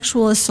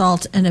sexual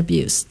assault and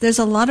abuse. There's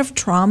a lot of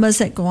traumas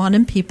that go on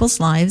in people's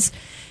lives.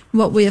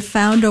 What we have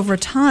found over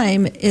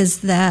time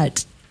is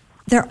that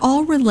they're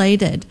all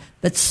related,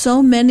 but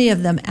so many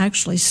of them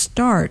actually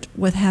start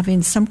with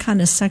having some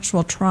kind of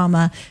sexual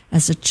trauma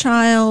as a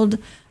child,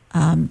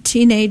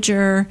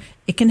 teenager.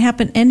 It can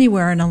happen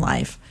anywhere in a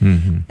life.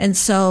 Mm-hmm. And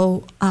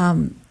so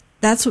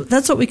that's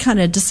what we kind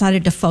of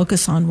decided to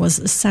focus on,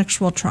 was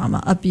sexual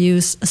trauma,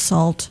 abuse,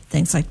 assault,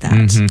 things like that.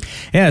 Mm-hmm.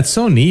 Yeah, it's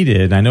so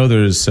needed. I know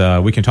there's,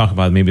 we can talk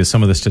about maybe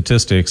some of the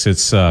statistics.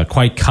 It's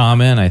quite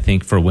common, I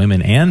think, for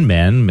women and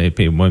men.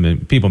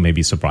 People may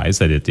be surprised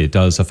that it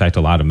does affect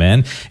a lot of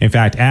men. In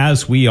fact,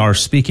 as we are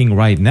speaking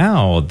right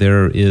now,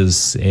 there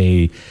is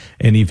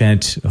an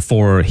event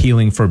for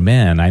healing for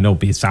men. I know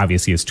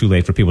obviously it's too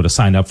late for people to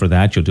sign up for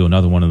that. You'll do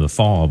another one in the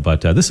fall,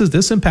 but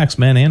this impacts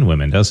men and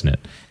women, doesn't it?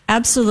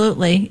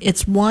 Absolutely.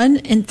 It's 1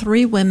 in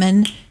 3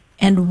 women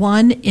and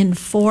 1 in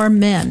 4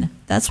 men.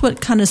 That's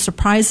what kind of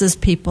surprises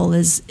people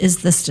is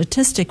the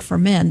statistic for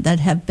men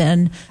that have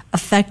been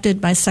affected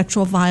by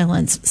sexual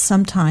violence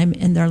sometime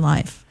in their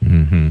life.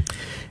 Mm-hmm.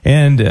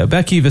 And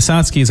Becky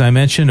Visotsky, as I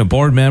mentioned, a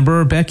board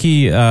member.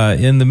 Becky,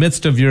 in the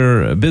midst of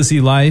your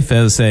busy life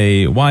as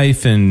a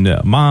wife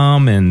and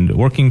mom and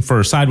working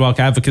for Sidewalk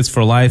Advocates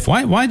for Life,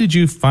 why did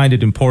you find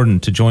it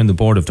important to join the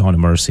board of Dawn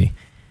of Mercy?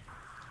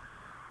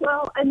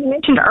 Well, as you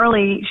mentioned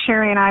early,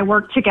 Sherry and I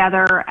worked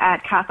together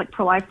at Catholic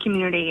Pro-Life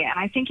Community, and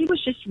I think it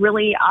was just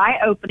really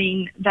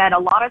eye-opening that a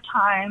lot of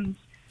times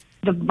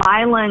the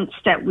violence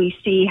that we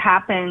see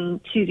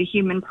happen to the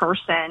human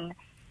person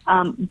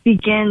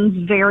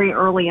begins very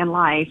early in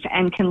life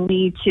and can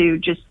lead to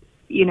just,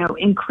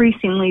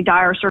 increasingly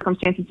dire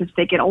circumstances as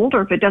they get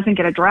older if it doesn't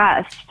get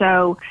addressed.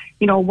 So,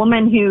 a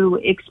woman who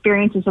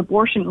experiences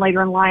abortion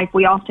later in life,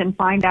 we often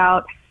find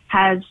out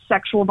has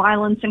sexual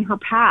violence in her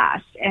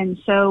past. And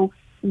so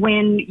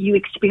when you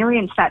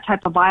experience that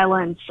type of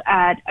violence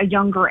at a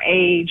younger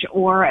age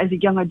or as a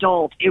young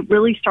adult, it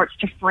really starts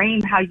to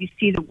frame how you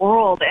see the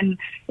world. And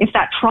if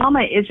that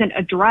trauma isn't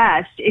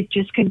addressed, it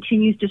just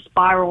continues to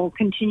spiral,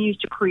 continues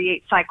to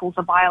create cycles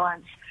of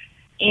violence.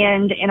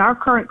 And in our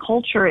current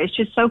culture, it's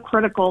just so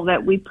critical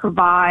that we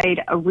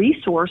provide a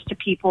resource to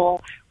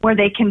people where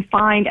they can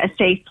find a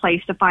safe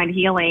place to find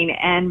healing.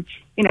 And,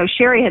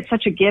 Sherry had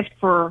such a gift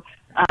for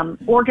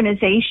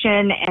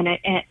organization and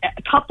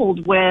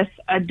coupled with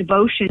a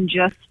devotion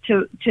just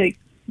to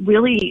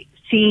really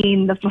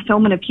seeing the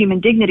fulfillment of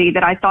human dignity,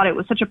 that I thought it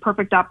was such a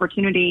perfect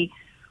opportunity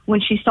when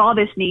she saw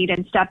this need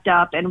and stepped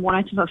up and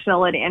wanted to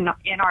fulfill it in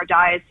our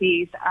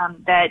diocese,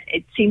 that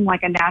it seemed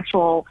like a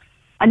natural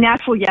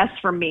yes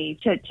for me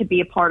to be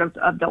a part of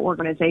the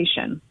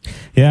organization.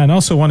 Yeah, and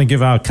also want to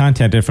give out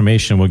contact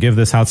information. We'll give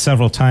this out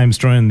several times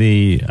during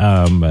the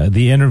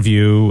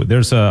interview.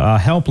 There's a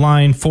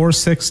helpline,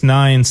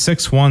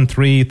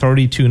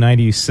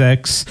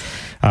 469-613-3296.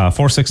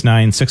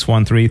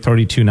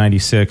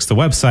 469-613-3296. The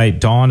website,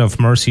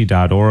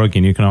 dawnofmercy.org,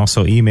 and you can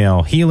also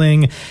email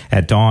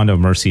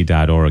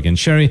healing@dawnofmercy.org. And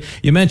Sherry,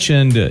 you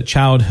mentioned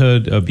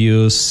childhood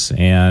abuse,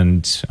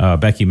 and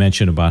Becky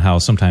mentioned about how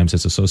sometimes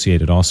it's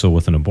associated also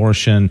with an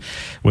abortion,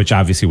 which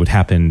obviously would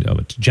happen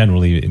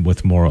generally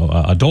with more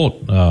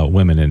adult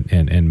women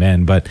and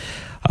men. But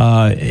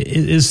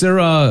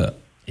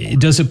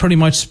does it pretty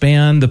much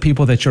span the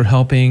people that you're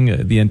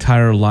helping the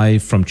entire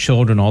life, from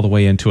children all the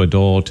way into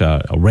adult,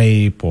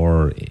 rape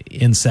or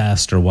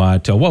incest or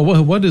what?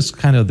 What is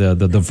kind of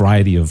the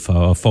variety of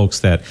folks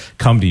that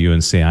come to you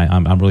and say,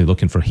 I'm really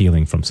looking for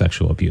healing from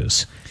sexual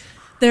abuse?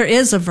 There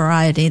is a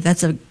variety.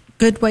 That's a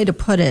good way to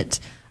put it.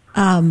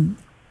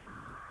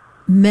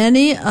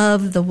 Many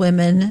of the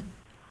women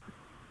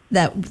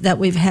that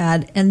we've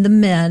had and the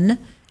men,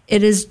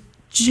 it has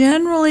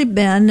generally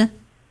been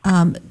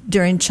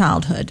during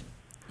childhood.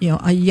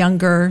 A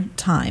younger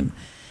time.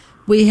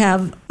 We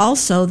have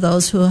also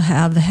those who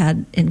have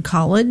had in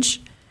college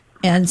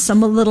and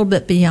some a little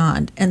bit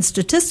beyond. And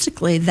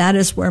statistically, that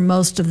is where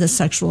most of the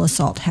sexual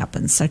assault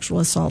happens, sexual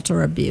assault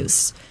or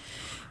abuse.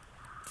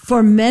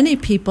 For many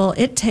people,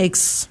 it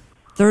takes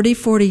 30,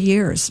 40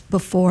 years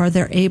before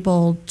they're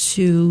able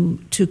to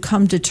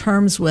come to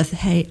terms with,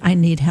 hey, I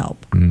need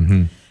help.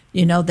 Mm-hmm.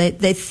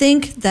 They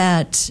think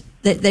that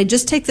they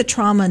just take the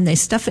trauma and they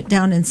stuff it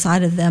down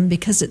inside of them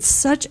because it's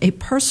such a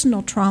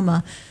personal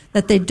trauma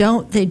that they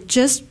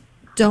just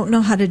don't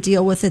know how to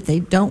deal with it. They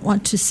don't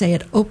want to say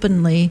it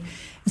openly.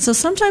 And so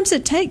sometimes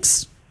it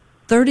takes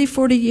 30,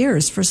 40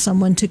 years for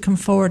someone to come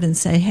forward and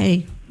say,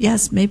 hey,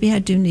 yes, maybe I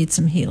do need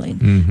some healing.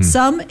 Mm-hmm.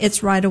 Some,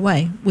 it's right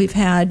away. We've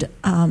had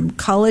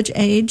college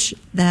age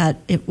that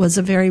it was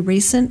a very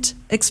recent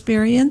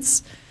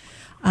experience.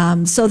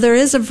 So there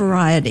is a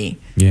variety.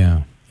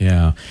 Yeah.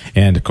 Yeah.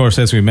 And of course,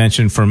 as we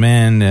mentioned, for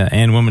men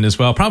and women as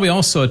well, probably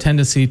also a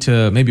tendency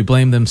to maybe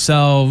blame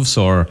themselves,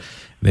 or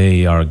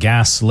they are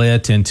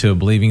gaslit into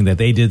believing that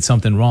they did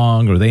something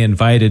wrong or they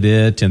invited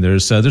it. And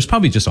there's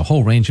probably just a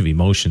whole range of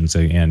emotions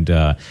and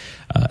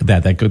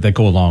that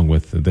go along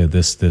with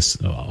this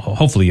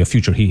hopefully a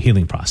future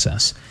healing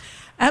process.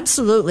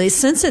 Absolutely.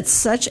 Since it's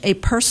such a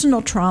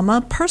personal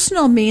trauma,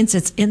 personal means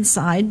it's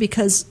inside,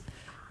 because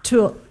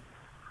to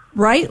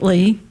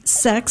rightly,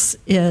 sex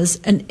is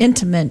an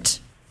intimate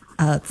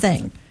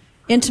thing.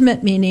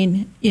 Intimate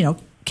meaning,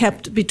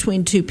 kept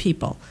between two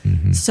people.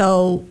 Mm-hmm.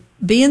 So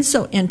being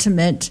so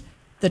intimate,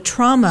 the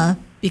trauma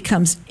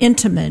becomes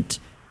intimate,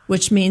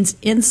 which means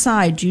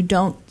inside you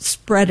don't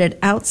spread it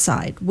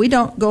outside. We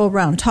don't go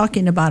around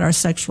talking about our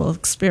sexual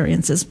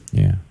experiences.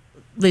 Yeah.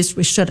 At least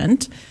we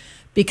shouldn't,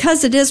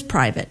 because it is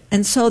private.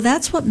 And so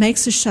that's what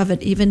makes us shove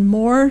it even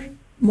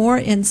more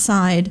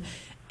inside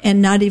and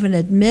not even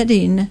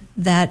admitting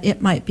that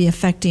it might be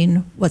affecting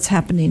what's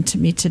happening to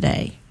me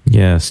today.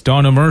 Yes,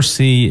 Dawn of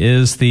Mercy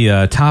is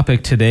the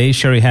topic today.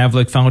 Sherry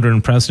Havlick, founder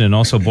and president,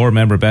 also board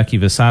member Becky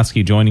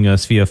Visotsky joining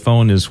us via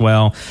phone as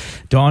well.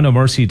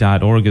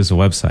 dawnofmercy.org is the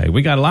website.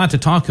 We got a lot to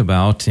talk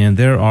about, and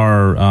there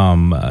are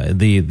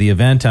the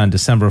event on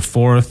December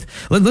 4th.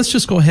 Let's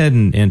just go ahead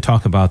and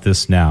talk about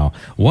this now.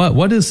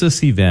 What is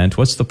this event?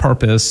 What's the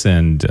purpose?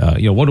 And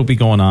what will be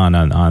going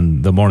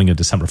on the morning of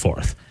December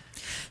 4th?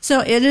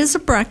 So it is a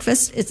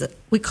breakfast.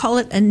 We call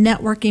it a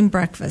networking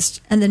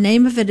breakfast, and the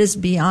name of it is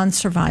Beyond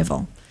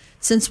Survival.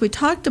 Since we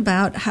talked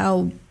about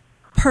how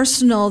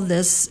personal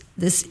this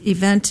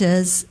event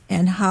is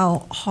and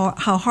how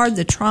hard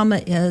the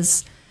trauma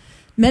is,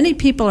 many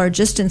people are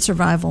just in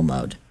survival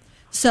mode.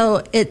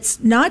 So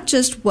it's not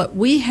just what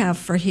we have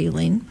for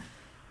healing.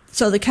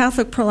 So the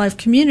Catholic pro-life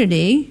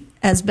community,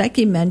 as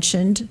Becky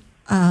mentioned,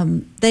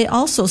 they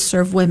also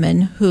serve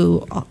women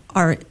who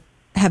are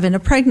having a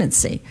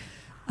pregnancy.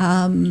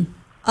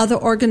 Other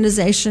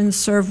organizations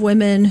serve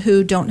women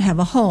who don't have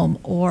a home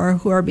or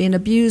who are being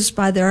abused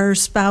by their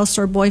spouse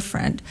or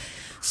boyfriend.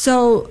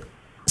 So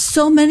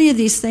many of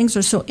these things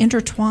are so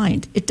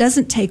intertwined. It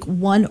doesn't take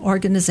one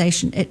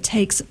organization. It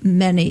takes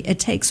many. It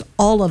takes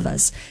all of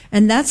us.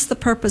 And that's the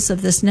purpose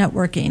of this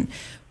networking.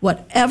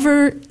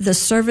 Whatever the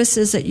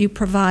services that you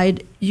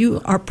provide,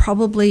 you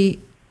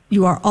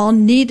are all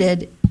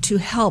needed to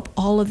help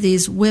all of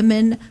these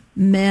women,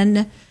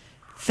 men,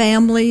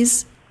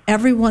 families,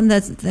 everyone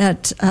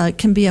that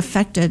can be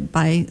affected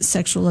by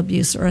sexual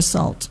abuse or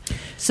assault.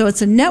 So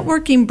it's a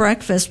networking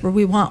breakfast where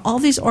we want all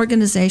these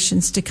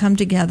organizations to come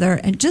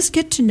together and just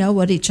get to know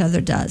what each other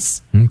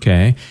does.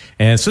 Okay.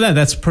 And so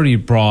that's pretty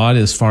broad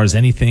as far as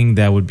anything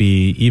that would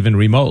be even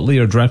remotely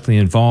or directly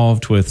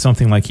involved with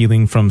something like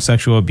healing from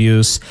sexual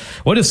abuse.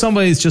 What if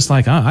somebody's just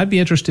like, I'd be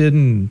interested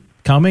in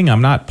coming.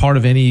 I'm not part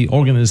of any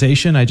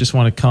organization. I just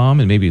want to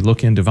come and maybe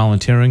look into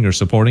volunteering or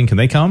supporting. Can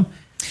they come?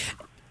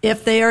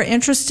 If they are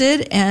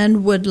interested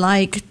and would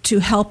like to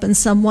help in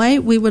some way,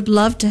 we would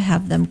love to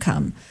have them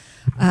come.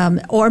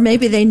 Or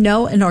maybe they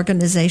know an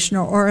organization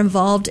or are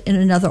involved in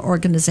another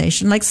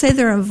organization. Like say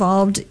they're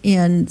involved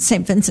in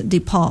St. Vincent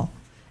de Paul.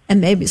 And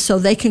maybe so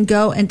they can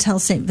go and tell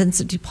St.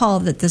 Vincent de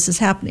Paul that this is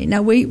happening.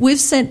 Now, we've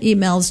sent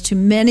emails to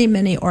many,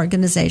 many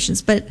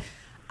organizations, but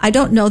I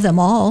don't know them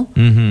all.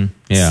 Mm-hmm.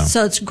 Yeah.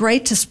 So it's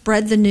great to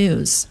spread the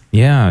news.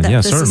 That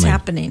this is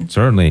happening.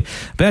 Certainly.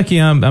 Becky,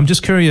 I'm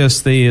just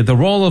curious, the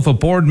role of a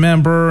board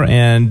member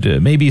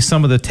and maybe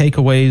some of the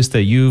takeaways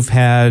that you've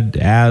had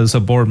as a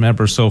board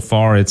member so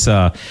far. It's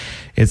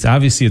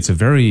obviously it's a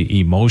very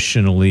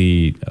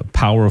emotionally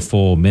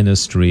powerful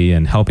ministry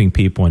and helping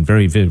people in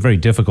very, very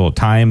difficult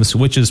times,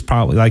 which is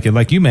probably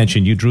like you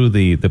mentioned, you drew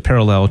the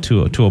parallel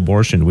to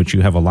abortion, which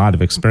you have a lot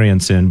of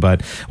experience in.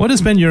 But what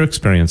has been your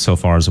experience so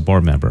far as a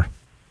board member?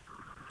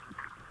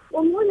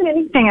 Well, more than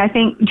anything, I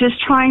think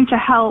just trying to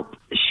help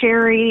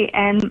Sherry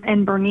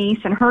and Bernice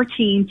and her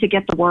team to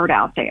get the word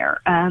out there,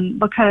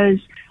 because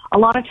a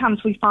lot of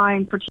times we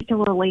find,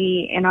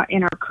 particularly in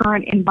our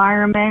current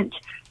environment,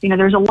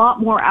 there's a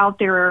lot more out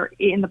there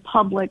in the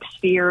public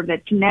sphere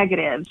that's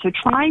negative. So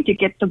trying to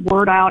get the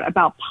word out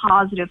about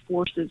positive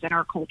forces in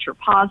our culture,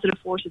 positive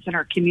forces in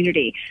our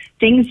community,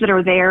 things that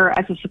are there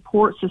as a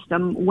support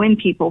system when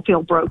people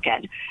feel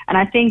broken. And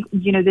I think,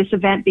 this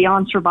event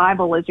Beyond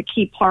Survival is a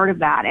key part of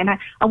that. And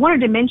I wanted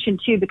to mention,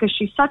 too, because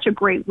she's such a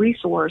great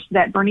resource,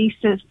 that Bernice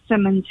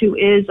Simmons, who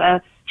is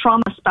a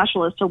trauma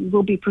specialist,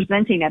 will be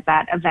presenting at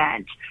that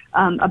event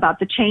about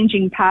the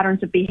changing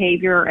patterns of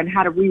behavior and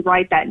how to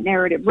rewrite that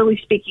narrative, really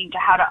speaking to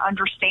how to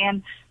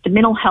understand the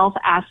mental health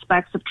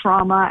aspects of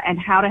trauma and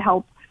how to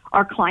help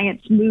our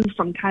clients move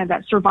from kind of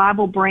that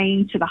survival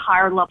brain to the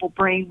higher level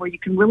brain where you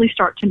can really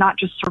start to not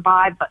just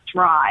survive but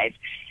thrive.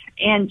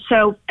 And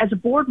so as a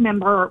board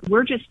member,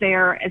 we're just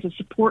there as a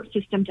support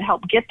system to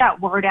help get that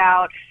word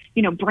out,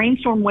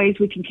 brainstorm ways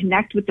we can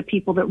connect with the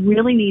people that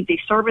really need these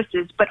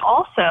services, but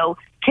also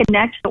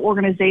connect the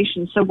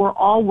organization so we're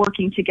all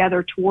working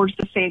together towards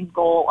the same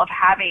goal of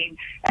having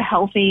a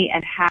healthy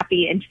and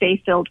happy and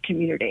faith-filled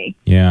community.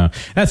 Yeah,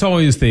 that's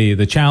always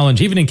the challenge.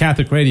 Even in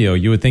Catholic radio,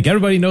 you would think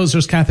everybody knows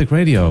there's Catholic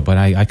radio, but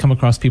I come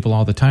across people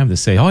all the time that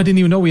say, I didn't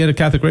even know we had a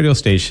Catholic radio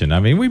station.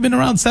 I mean, we've been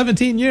around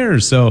 17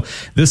 years. So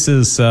this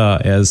is,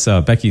 as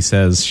Becky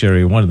says,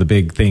 Sherry, one of the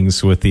big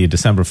things with the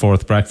December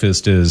 4th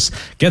breakfast is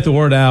get the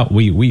word out.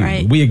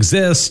 We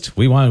exist.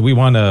 We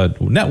want to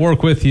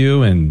network with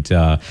you. And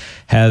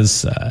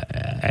has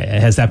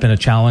that been a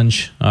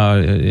challenge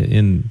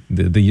in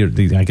the year?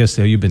 I guess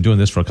you've been doing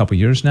this for a couple of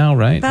years now,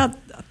 right? About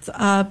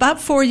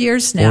About 4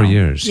 years now. 4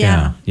 years,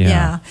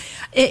 yeah.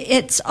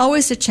 It's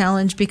always a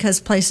challenge because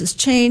places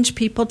change,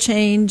 people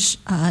change,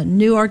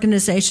 new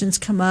organizations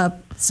come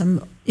up.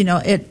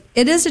 It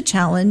is a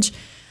challenge.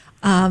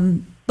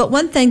 But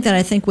one thing that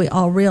I think we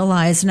all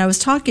realize, and I was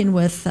talking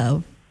with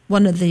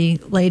one of the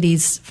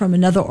ladies from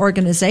another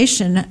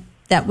organization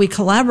that we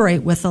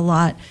collaborate with a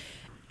lot,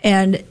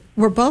 and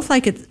we're both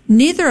like,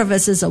 neither of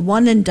us is a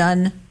one and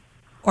done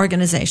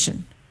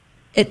organization.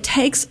 It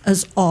takes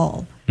us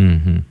all.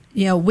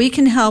 Mm-hmm. We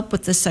can help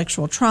with the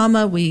sexual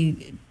trauma.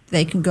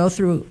 They can go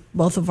through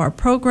both of our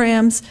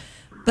programs,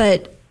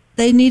 but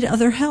they need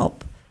other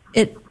help.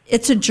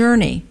 It's a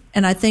journey.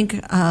 And I think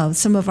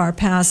some of our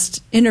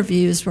past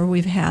interviews where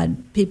we've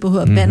had people who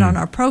have been on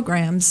our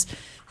programs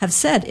have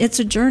said it's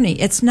a journey.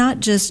 It's not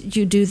just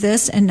you do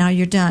this and now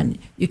you're done.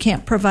 You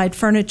can't provide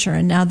furniture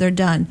and now they're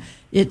done.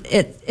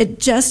 It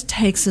just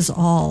takes us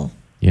all.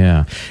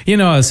 Yeah.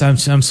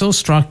 I'm so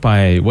struck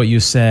by what you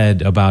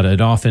said about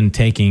it often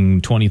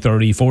taking 20,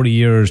 30, 40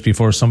 years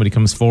before somebody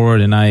comes forward.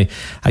 And I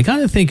got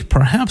to think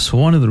perhaps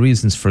one of the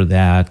reasons for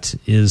that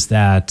is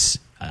that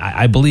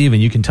I believe,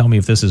 and you can tell me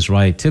if this is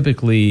right,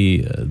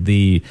 typically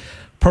the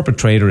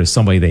perpetrator is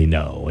somebody they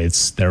know.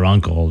 It's their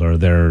uncle or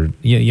their,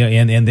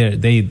 and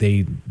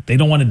they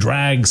don't want to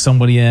drag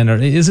somebody in. Or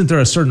isn't there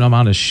a certain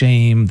amount of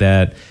shame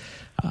that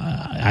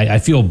I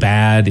feel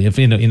bad if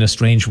in a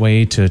strange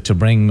way to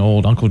bring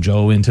old Uncle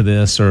Joe into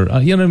this, or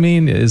you know what I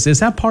mean? Is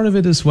that part of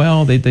it as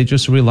well? They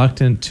just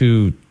reluctant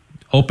to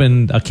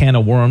open a can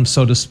of worms,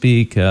 so to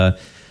speak, that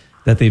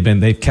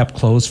they've kept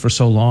closed for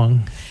so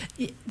long.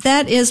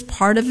 That is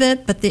part of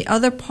it, but the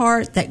other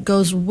part that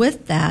goes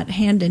with that,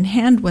 hand in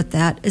hand with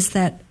that, is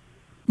that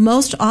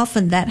most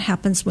often that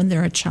happens when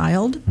they're a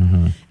child,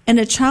 and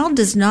a child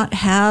does not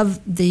have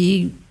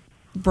the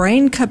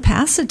brain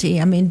capacity.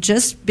 I mean,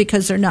 just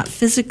because they're not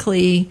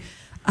physically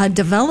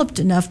developed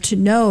enough to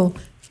know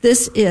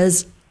this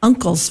is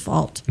Uncle's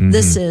fault.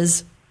 This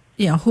is,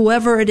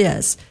 whoever it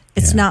is.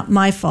 It's not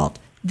my fault.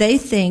 They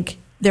think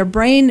their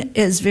brain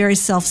is very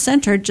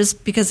self-centered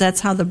just because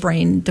that's how the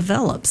brain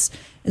develops.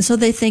 And so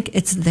they think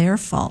it's their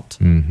fault.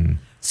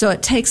 So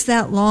it takes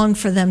that long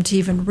for them to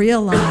even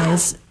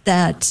realize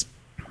that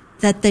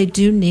they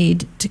do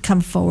need to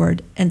come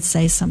forward and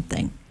say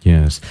something.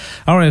 Yes.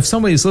 All right. If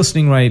somebody's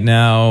listening right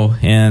now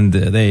and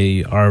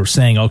they are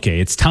saying,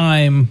 okay, it's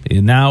time.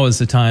 Now is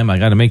the time. I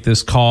got to make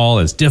this call,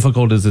 as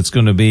difficult as it's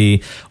going to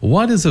be.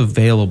 What is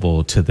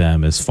available to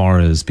them as far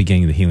as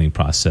beginning the healing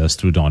process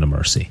through Dawn of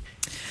Mercy?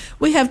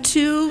 We have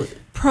two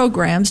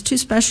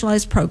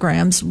specialized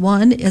programs.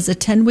 One is a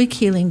 10-week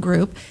healing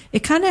group.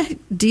 It kind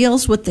of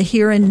deals with the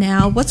here and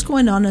now, what's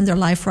going on in their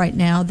life right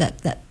now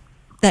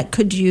that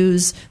could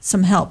use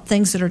some help,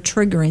 things that are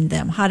triggering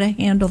them, how to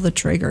handle the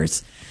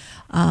triggers.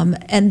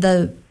 And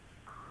the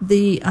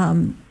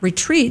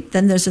retreat,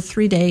 then there's a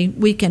 3-day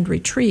weekend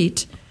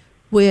retreat,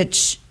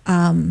 which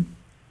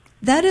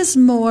that is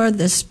more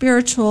the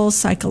spiritual,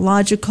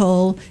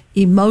 psychological,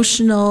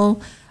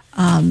 emotional,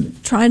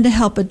 trying to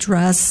help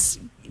address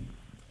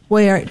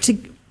to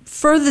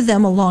further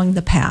them along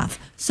the path.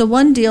 So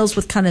one deals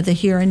with kind of the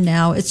here and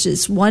now. It's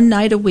just one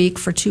night a week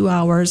for 2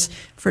 hours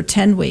for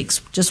 10 weeks,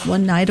 just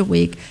one night a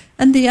week.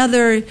 And the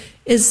other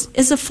is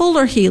a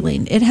fuller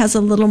healing. It has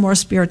a little more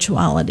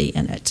spirituality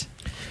in it.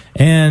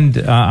 And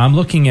I'm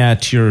looking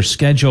at your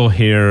schedule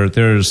here.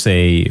 There's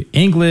a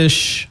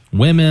English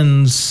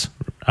women's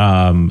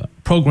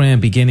program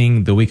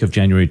beginning the week of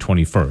January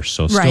 21st.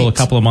 So still a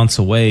couple of months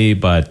away,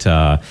 but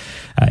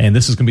and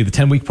this is going to be the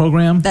 10-week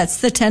program?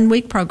 That's the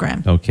 10-week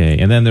program. Okay.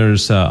 And then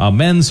there's a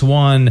men's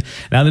one.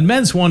 Now, the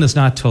men's one is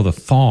not till the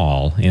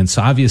fall. And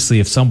so obviously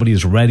if somebody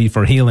is ready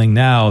for healing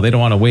now, they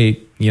don't want to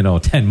wait,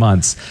 10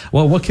 months.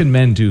 Well, what can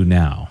men do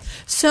now?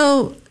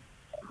 So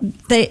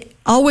they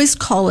always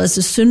call us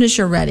as soon as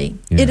you're ready.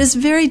 Yeah. It is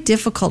very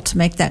difficult to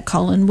make that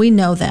call, and we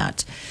know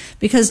that.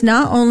 Because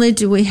not only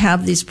do we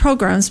have these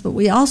programs, but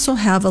we also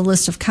have a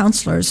list of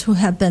counselors who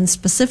have been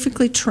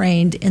specifically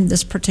trained in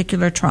this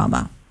particular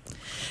trauma.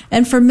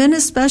 And for men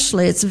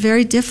especially, it's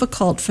very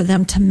difficult for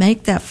them to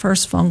make that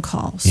first phone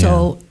call. Yeah.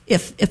 So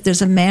if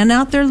there's a man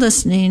out there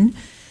listening,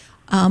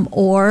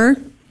 or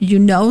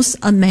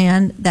a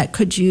man that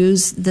could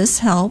use this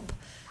help,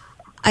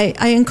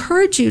 I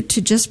encourage you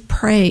to just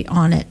pray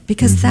on it,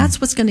 because that's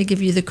what's going to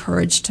give you the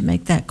courage to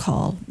make that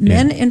call.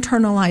 Men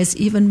internalize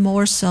even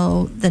more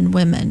so than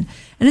women,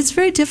 and it's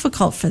very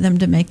difficult for them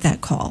to make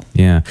that call.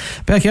 Yeah.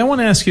 Becky, I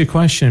want to ask you a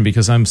question,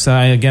 because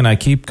I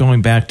keep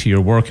going back to your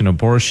work in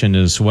abortion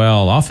as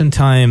well.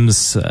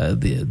 Oftentimes,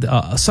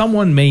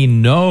 someone may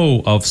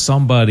know of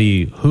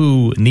somebody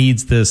who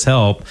needs this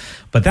help,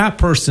 but that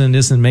person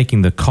isn't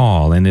making the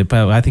call. And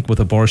I think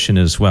with abortion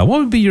as well. What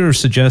would be your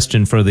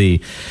suggestion for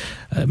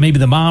maybe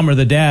the mom or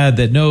the dad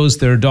that knows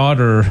their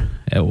daughter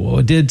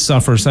did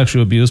suffer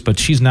sexual abuse, but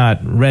she's not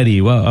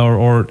ready,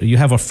 or you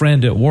have a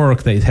friend at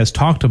work that has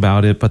talked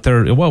about it, but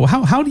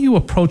how do you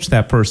approach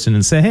that person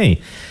and say,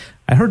 hey,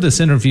 I heard this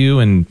interview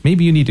and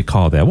maybe you need to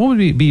call that? What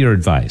would be your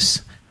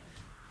advice?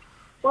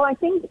 Well, I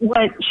think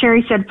what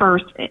Sherry said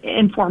first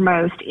and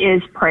foremost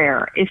is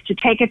prayer, is to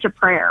take it to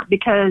prayer,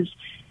 because,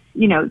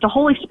 you know, the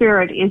Holy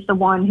Spirit is the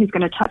one who's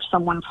going to touch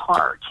someone's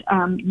heart.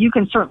 You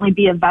can certainly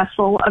be a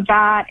vessel of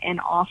that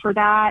and offer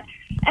that.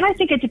 And I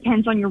think it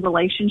depends on your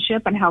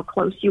relationship and how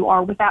close you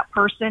are with that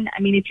person.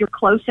 I mean, if you're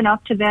close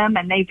enough to them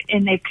and they've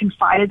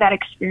confided that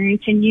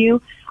experience in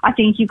you, I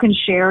think you can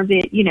share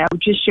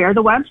just share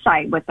the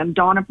website with them,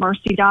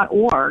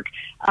 dawnofmercy.org.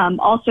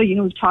 Also, you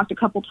know, we've talked a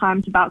couple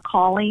times about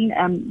calling.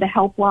 The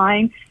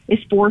helpline is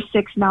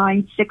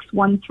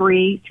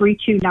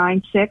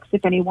 469-613-3296.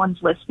 If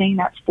anyone's listening,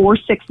 that's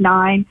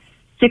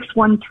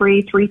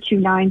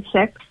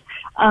 469-613-3296.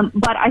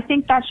 But I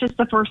think that's just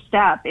the first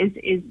step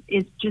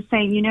is just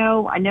saying, you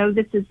know, I know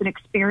this is an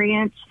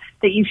experience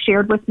that you've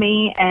shared with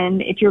me.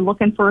 And if you're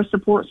looking for a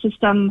support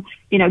system,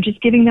 you know,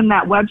 just giving them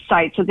that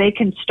website so they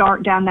can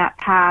start down that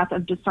path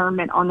of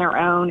discernment on their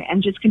own,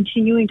 and just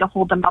continuing to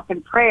hold them up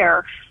in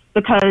prayer.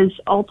 Because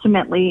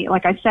ultimately,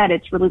 like I said,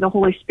 it's really the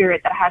Holy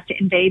Spirit that has to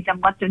invade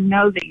them, let them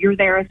know that you're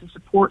there as a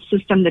support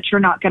system, that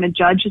you're not going to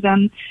judge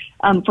them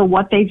for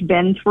what they've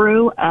been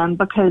through,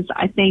 because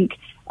I think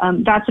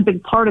that's a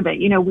big part of it.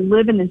 You know, we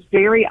live in this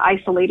very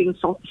isolating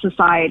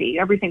society,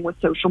 everything with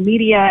social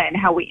media and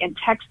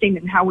texting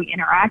and how we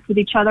interact with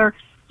each other.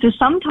 So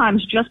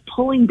sometimes just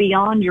pulling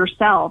beyond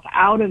yourself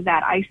out of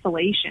that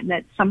isolation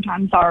that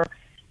sometimes our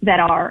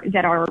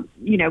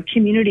you know,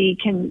 community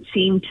can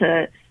seem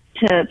to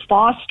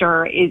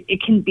foster,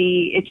 it can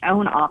be its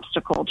own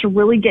obstacle to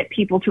really get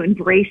people to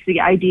embrace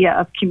the idea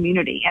of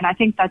community. And I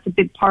think that's a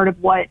big part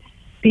of what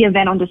the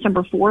event on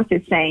December 4th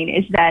is saying,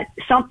 is that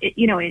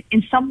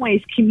in some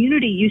ways,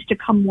 community used to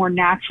come more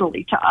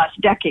naturally to us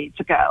decades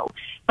ago.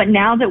 But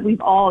now that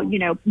we've all, you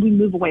know, we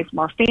move away from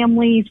our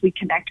families, we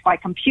connect by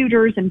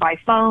computers and by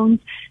phones,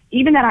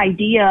 even that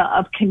idea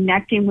of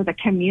connecting with a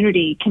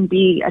community can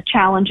be a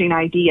challenging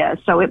idea.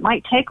 So it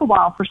might take a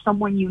while for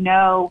someone, you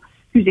know,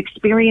 who's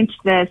experienced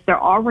this. They're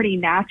already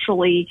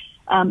naturally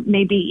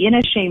maybe in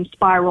a shame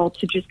spiral,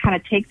 to just kind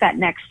of take that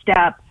next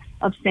step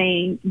of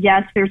saying,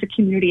 yes, there's a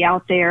community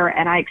out there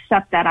and I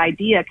accept that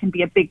idea, can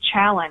be a big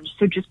challenge.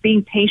 So just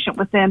being patient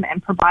with them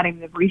and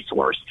providing the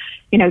resource.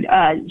 You know,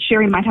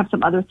 Sherry might have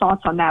some other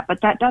thoughts on that, but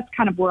that's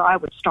kind of where I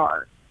would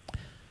start.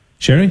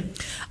 Sherry?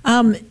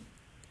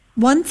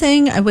 One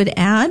thing I would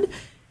add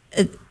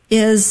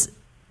is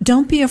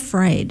don't be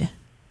afraid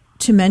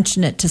to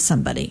mention it to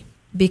somebody,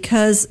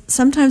 because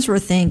sometimes we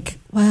think,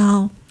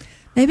 well,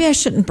 maybe I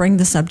shouldn't bring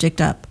the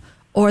subject up,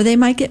 or they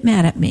might get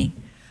mad at me.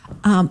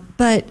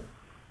 But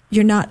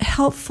you're not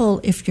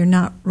helpful if you're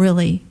not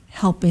really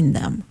helping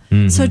them.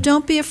 Mm-hmm. So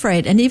don't be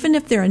afraid. And even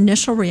if their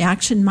initial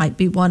reaction might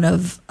be one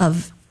of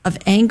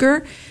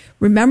anger,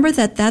 remember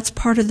that that's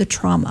part of the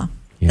trauma.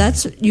 Yeah.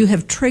 You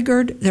have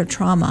triggered their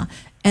trauma,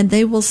 and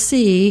they will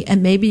see,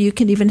 and maybe you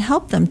can even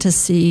help them to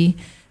see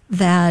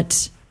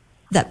that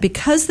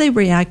because they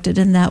reacted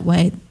in that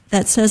way,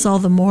 that says all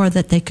the more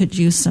that they could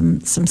use some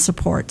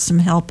support, some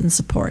help and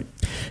support.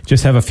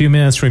 Just have a few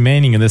minutes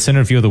remaining in this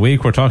interview of the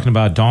week. We're talking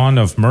about Dawn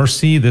of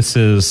Mercy. This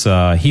is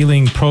a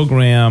healing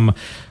program,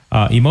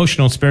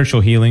 emotional and spiritual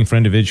healing for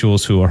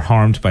individuals who are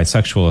harmed by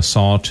sexual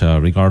assault,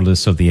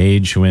 regardless of the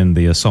age when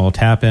the assault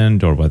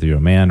happened, or whether you're a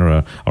man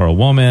or a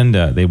woman.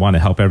 They want to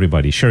help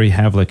everybody. Sherry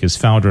Havlick is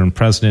founder and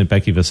president.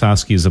 Becky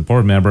Visosky is a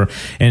board member.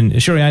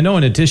 And Sherry, I know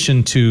in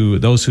addition to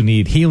those who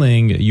need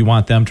healing, you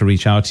want them to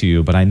reach out to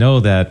you, but I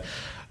know that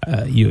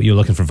you're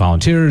looking for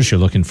volunteers, you're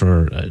looking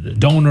for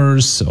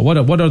donors. What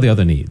are the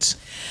other needs?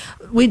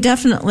 We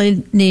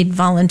definitely need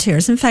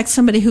volunteers. In fact,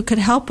 somebody who could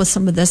help with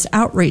some of this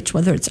outreach,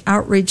 whether it's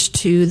outreach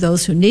to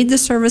those who need the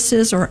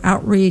services or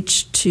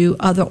outreach to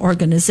other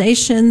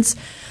organizations.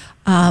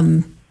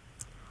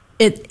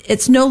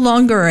 It's no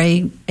longer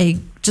a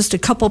just a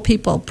couple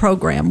people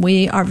program.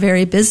 We are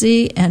very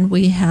busy, and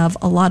we have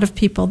a lot of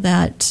people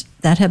that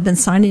have been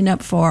signing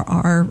up for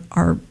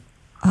our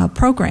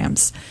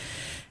programs.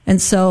 And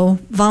so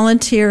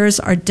volunteers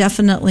are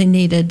definitely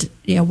needed,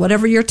 you know,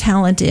 whatever your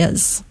talent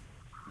is.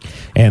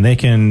 And they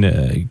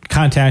can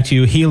contact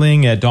you,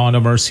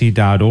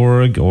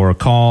 healing@dawnofmercy.org, or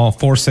call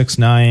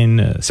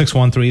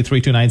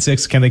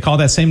 469-613-3296. Can they call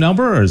that same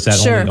number, or is that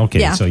sure. only? Okay,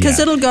 yeah, because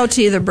it'll go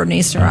to either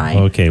Bernice or I.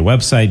 Okay,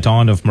 website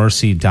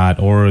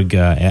dawnofmercy.org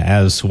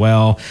as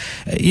well.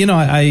 You know,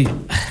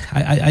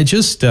 I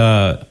just...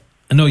 I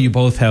know you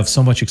both have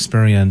so much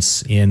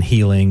experience in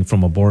healing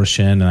from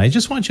abortion, and I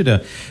just want you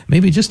to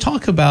maybe just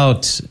talk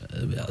about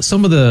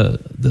some of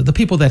the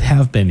people that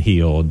have been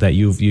healed that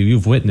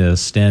you've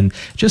witnessed, and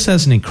just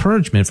as an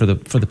encouragement for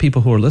the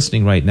people who are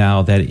listening right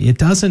now, that it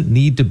doesn't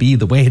need to be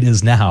the way it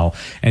is now,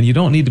 and you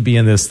don't need to be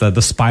in this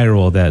the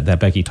spiral that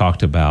Becky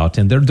talked about,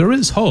 and there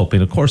is hope,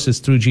 and of course it's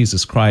through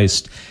Jesus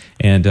Christ.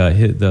 And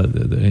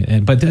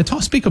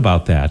speak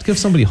about that. Give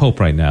somebody hope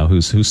right now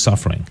who's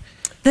suffering.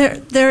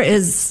 There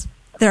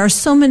are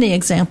so many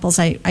examples.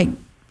 I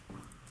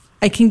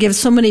can give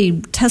so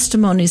many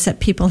testimonies that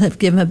people have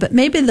given, but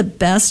maybe the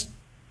best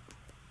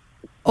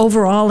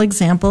overall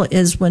example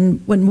is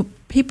when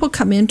people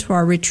come into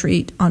our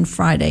retreat on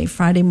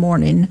Friday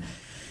morning,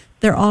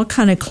 they're all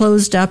kind of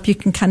closed up. You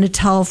can kind of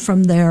tell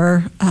from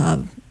their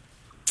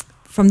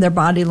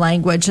body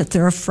language that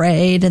they're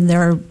afraid, and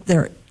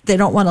they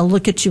don't want to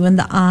look at you in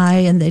the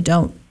eye, and they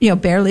don't,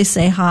 barely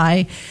say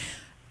hi.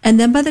 And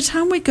then by the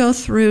time we go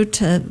through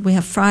we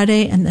have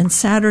Friday and then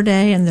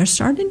Saturday, and they're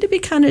starting to be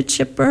kind of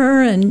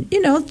chipper, and,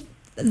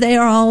 they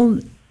are all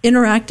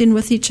interacting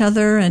with each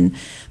other. And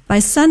by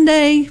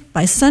Sunday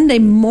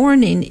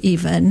morning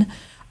even,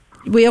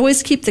 we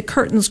always keep the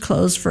curtains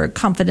closed for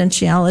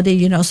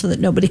confidentiality, so that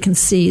nobody can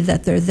see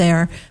that they're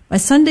there. By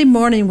Sunday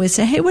morning, we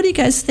say, hey, what do you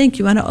guys think?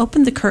 You want to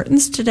open the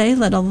curtains today,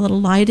 let a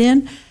little light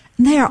in?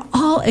 And they are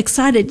all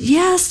excited.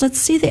 Yes, let's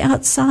see the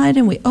outside.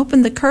 And we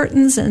open the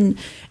curtains, and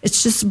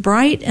it's just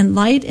bright and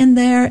light in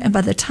there. And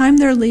by the time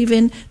they're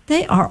leaving,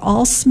 they are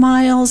all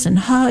smiles and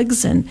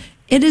hugs. And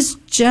it is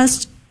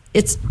just,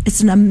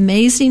 it's an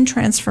amazing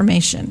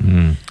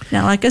transformation.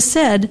 Now, like I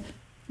said,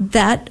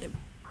 that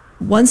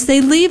once they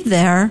leave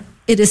there,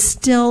 it is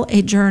still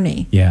a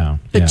journey.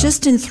 But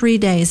just in 3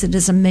 days, it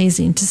is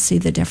amazing to see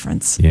the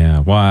difference.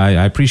 Yeah. Well, I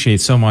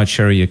appreciate so much,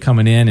 Sherry, you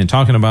coming in and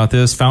talking about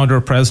this. Founder,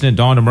 President,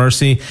 Dawn of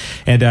Mercy.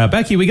 And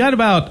Becky, we got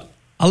about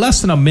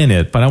less than a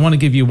minute, but I want to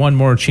give you one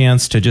more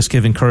chance to just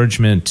give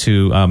encouragement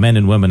to men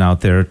and women out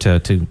there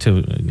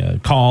to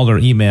call or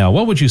email.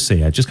 What would you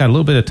say? I just got a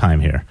little bit of time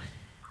here.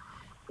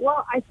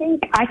 Well, I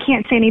think I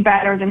can't say any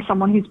better than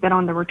someone who's been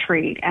on the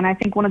retreat. And I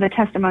think one of the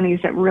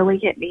testimonies that really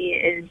hit me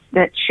is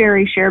that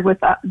Sherry shared with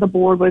the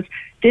board was,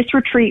 this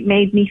retreat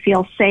made me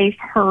feel safe,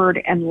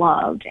 heard, and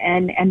loved.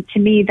 And to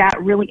me, that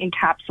really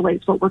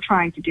encapsulates what we're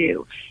trying to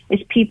do, is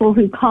people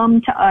who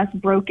come to us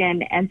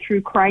broken and through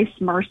Christ's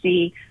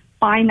mercy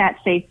find that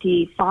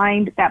safety,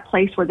 find that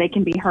place where they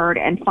can be heard,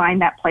 and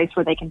find that place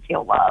where they can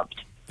feel loved.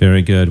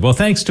 Very good. Well,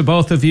 thanks to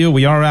both of you.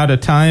 We are out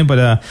of time,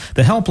 but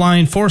the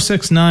helpline,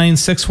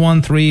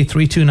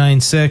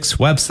 469-613-3296,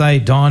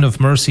 website,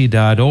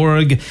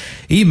 dawnofmercy.org,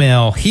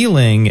 email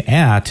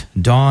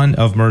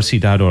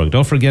healing@dawnofmercy.org.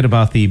 Don't forget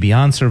about the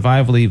Beyond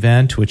Survival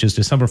event, which is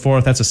December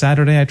 4th. That's a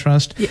Saturday, I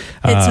trust? It's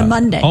a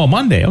Monday. Oh,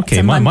 Monday. Okay.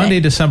 It's a Monday,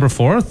 December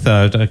 4th.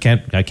 I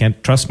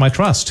can't trust my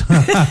trust.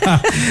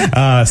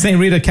 St.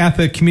 Rita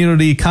Catholic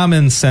Community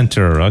Commons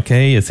Center.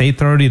 Okay. It's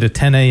 8:30 to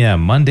 10 a.m.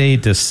 Monday,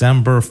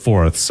 December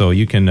 4th. So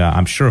you can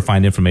I'm sure,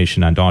 find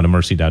information on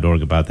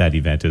dawnofmercy.org about that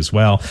event as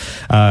well.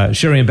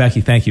 Sherry and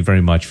Becky, thank you very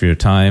much for your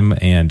time.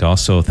 And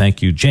also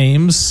thank you,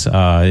 James.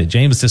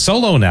 James is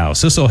solo now.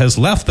 Sissel has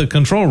left the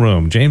control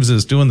room. James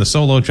is doing the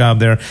solo job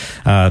there.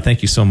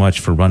 Thank you so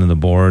much for running the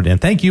board. And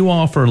thank you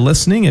all for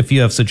listening. If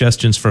you have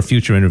suggestions for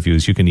future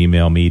interviews, you can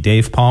email me,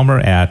 Dave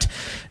Palmer, at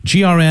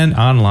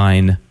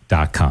grnonline.com.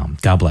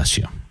 God bless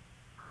you.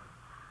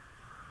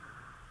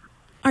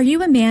 Are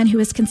you a man who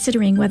is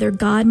considering whether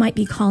God might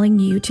be calling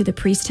you to the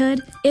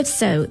priesthood? If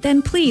so,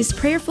 then please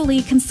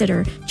prayerfully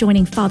consider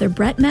joining Father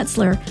Brett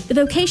Metzler, the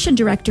vocation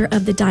director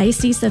of the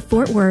Diocese of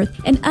Fort Worth,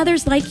 and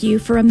others like you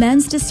for a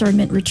men's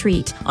discernment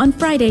retreat on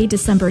Friday,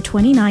 December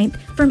 29th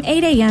from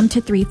 8 a.m.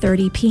 to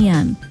 3:30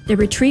 p.m. The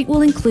retreat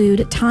will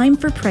include time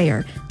for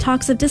prayer,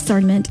 talks of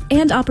discernment,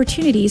 and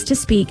opportunities to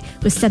speak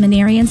with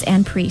seminarians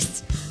and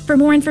priests. For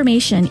more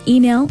information,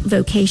 email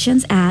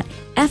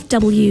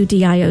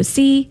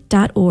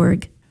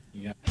vocations@fwdioc.org.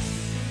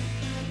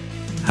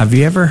 Have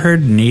you ever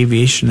heard an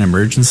aviation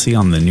emergency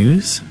on the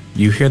news?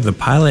 You hear the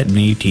pilot and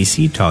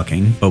ATC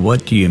talking, but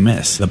what do you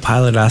miss? The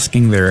pilot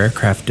asking their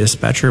aircraft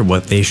dispatcher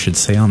what they should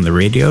say on the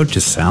radio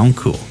to sound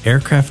cool.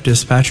 Aircraft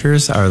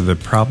dispatchers are the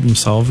problem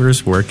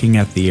solvers working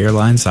at the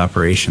airline's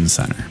operations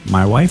center.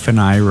 My wife and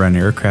I run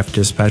Aircraft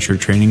Dispatcher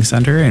Training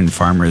Center in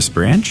Farmers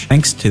Branch.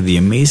 Thanks to the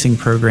amazing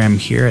program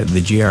here at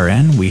the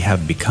GRN, we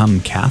have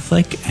become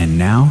Catholic and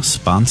now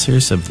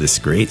sponsors of this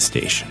great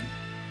station.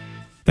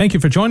 Thank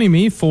you for joining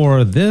me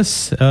for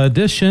this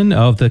edition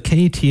of the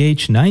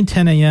KATH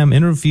 910 a.m.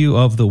 interview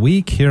of the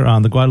week here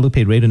on the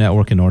Guadalupe Radio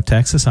Network in North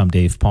Texas. I'm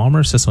Dave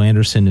Palmer. Sissel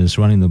Anderson is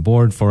running the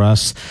board for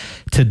us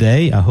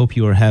today. I hope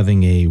you are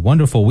having a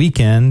wonderful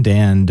weekend.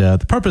 And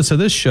the purpose of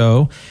this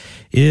show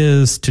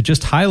is to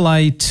just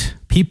highlight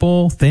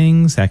people,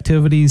 things,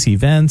 activities,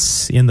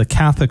 events in the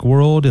Catholic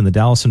world, in the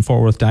Dallas and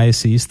Fort Worth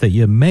Diocese that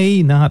you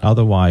may not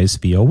otherwise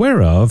be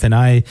aware of. And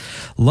I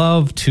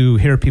love to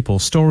hear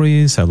people's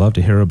stories. I love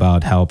to hear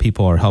about how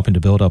people are helping to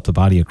build up the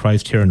body of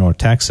Christ here in North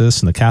Texas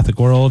and the Catholic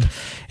world.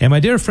 And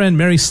my dear friend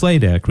Mary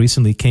Sladek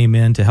recently came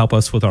in to help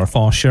us with our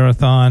fall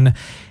share-a-thon.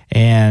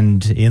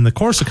 And in the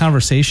course of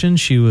conversation,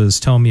 she was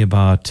telling me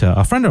about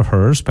a friend of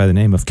hers by the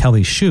name of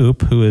Kelly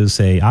Shoup, who is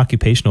a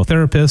occupational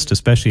therapist,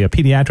 especially a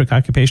pediatric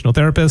occupational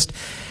therapist.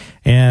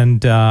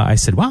 And I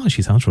said, wow,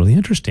 she sounds really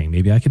interesting.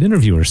 Maybe I could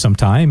interview her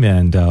sometime.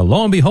 And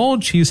lo and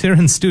behold, she's here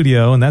in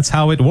studio, and that's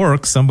how it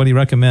works. Somebody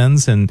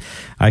recommends, and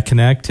I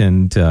connect,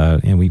 and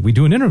we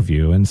do an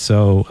interview. And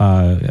so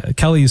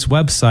Kelly's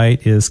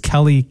website is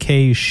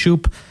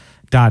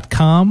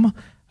kellyKshoup.com.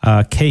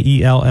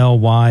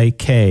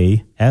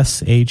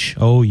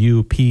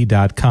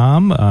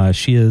 KELLYKSHOUP.com.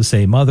 She is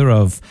a mother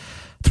of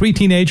 3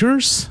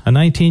 teenagers, a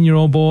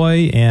 19-year-old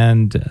boy,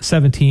 and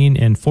 17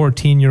 and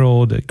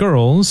 14-year-old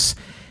girls.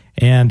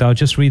 And I'll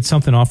just read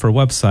something off her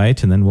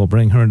website, and then we'll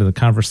bring her into the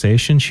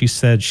conversation. She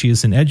said she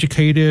is an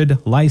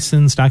educated,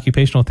 licensed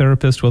occupational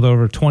therapist with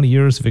over 20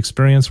 years of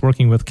experience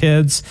working with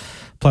kids,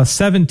 plus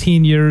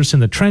 17 years in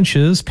the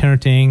trenches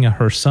parenting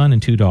her son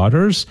and 2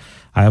 daughters.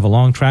 I have a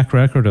long track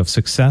record of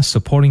success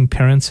supporting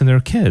parents and their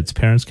kids.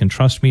 Parents can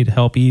trust me to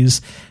help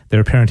ease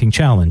their parenting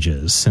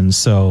challenges. And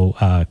so,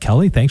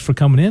 Kelly, thanks for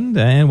coming in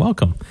and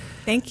welcome.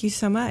 Thank you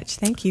so much.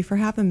 Thank you for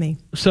having me.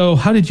 So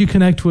how did you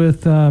connect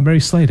with Mary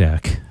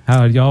Sladak?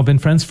 Had y'all been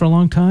friends for a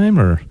long time,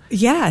 or?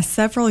 Yeah,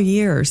 several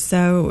years.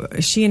 So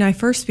she and I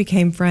first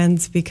became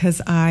friends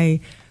because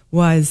I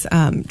was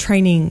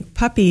training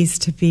puppies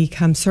to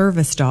become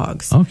service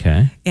dogs.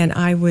 Okay. And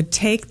I would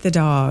take the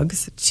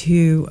dogs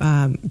to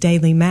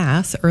daily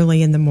mass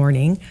early in the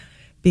morning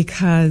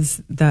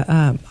because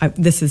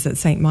this is at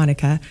St.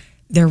 Monica.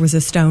 There was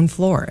a stone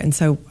floor. And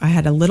so I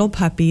had a little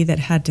puppy that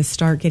had to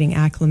start getting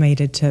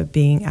acclimated to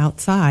being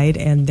outside.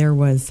 And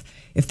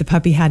if the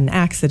puppy had an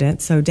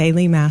accident, so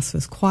daily mass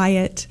was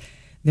quiet.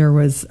 There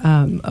was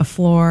a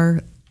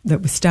floor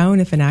that was stone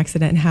if an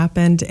accident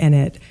happened, and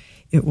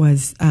it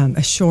was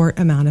a short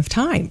amount of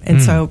time.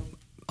 And so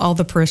all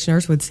the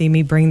parishioners would see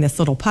me bring this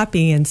little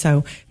puppy, and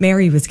so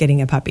Mary was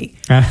getting a puppy.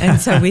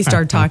 And so we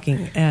started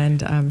talking,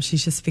 and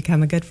she's just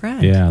become a good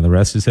friend. Yeah, the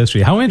rest is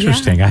history. How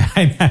interesting. Yeah.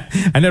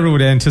 I never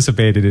would have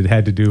anticipated it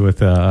had to do with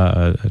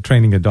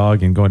training a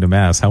dog and going to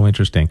Mass. How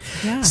interesting.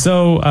 Yeah.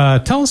 So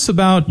tell us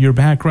about your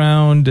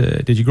background.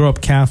 Did you grow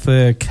up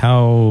Catholic?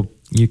 How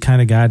you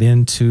kind of got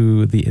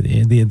into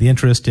the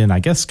interest in, I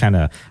guess, kind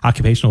of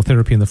occupational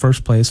therapy in the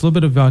first place. A little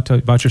bit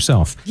about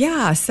yourself.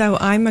 Yeah, so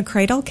I'm a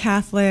cradle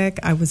Catholic.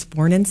 I was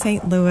born in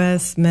St.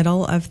 Louis,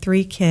 middle of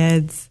 3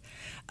 kids,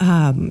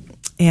 and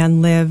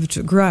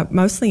grew up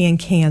mostly in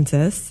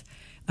Kansas.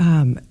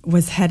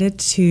 Was headed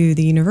to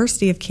the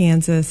University of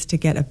Kansas to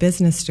get a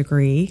business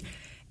degree.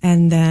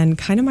 And then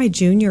kind of my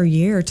junior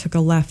year took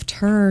a left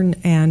turn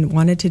and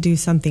wanted to do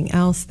something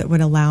else that would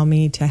allow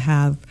me to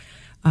have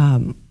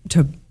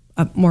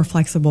a more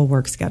flexible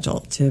work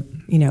schedule, to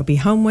be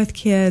home with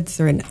kids,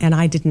 and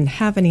I didn't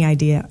have any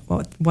idea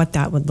what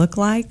that would look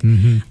like.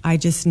 Mm-hmm. I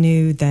just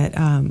knew that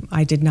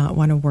I did not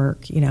want to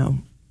work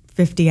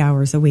 50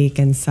 hours a week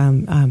in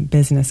some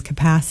business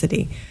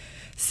capacity.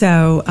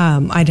 So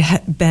I'd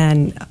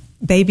been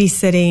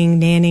babysitting,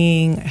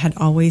 nannying, had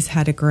always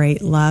had a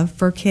great love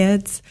for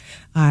kids.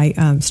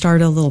 I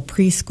started a little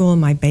preschool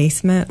in my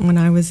basement when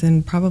I was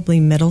in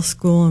probably middle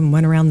school and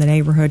went around the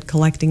neighborhood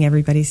collecting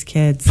everybody's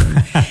kids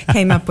and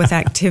came up with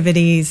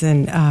activities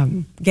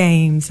and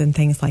games and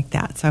things like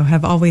that. So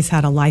have always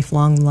had a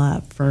lifelong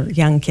love for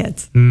young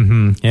kids.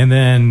 Mm-hmm. And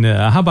then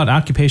how about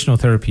occupational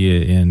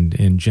therapy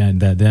in Jen?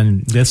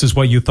 Then this is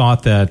what you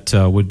thought that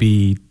would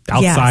be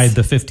outside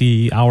the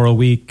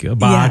 50-hour-a-week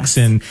box.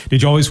 Yes. And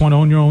did you always want to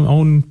own your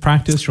own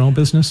practice, your own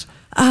business?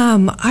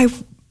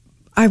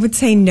 I would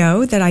say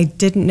no, that I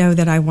didn't know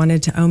that I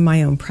wanted to own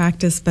my own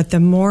practice, but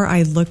the more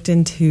I looked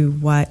into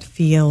what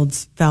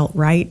fields felt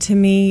right to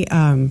me,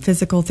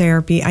 physical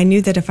therapy, I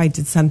knew that if I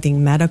did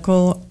something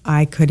medical,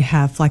 I could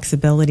have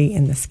flexibility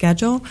in the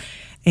schedule.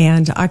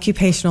 And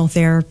occupational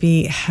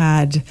therapy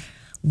had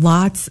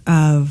lots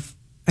of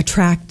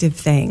attractive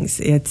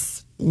things.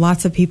 It's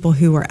lots of people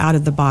who are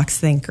out-of-the-box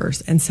thinkers.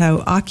 And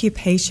so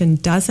occupation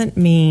doesn't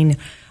mean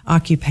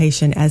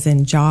occupation as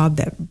in job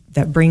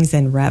that brings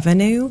in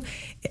revenue.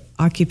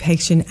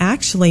 Occupation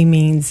actually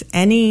means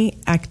any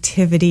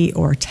activity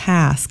or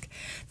task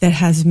that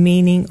has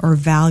meaning or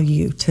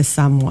value to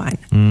someone.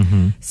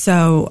 Mm-hmm.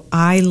 So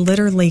I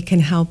literally can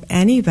help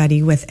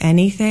anybody with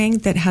anything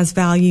that has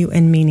value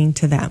and meaning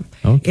to them.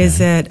 Okay. Is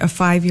it a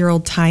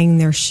 5-year-old tying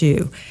their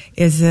shoe?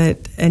 Is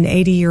it an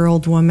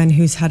 80-year-old woman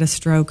who's had a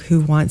stroke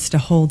who wants to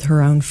hold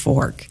her own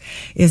fork?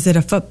 Is it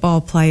a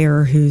football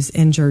player who's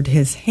injured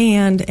his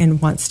hand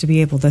and wants to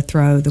be able to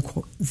throw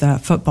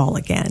the football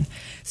again?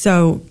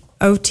 So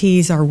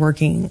OTs are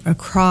working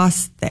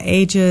across the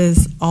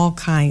ages, all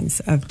kinds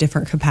of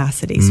different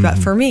capacities. Mm-hmm. But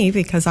for me,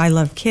 because I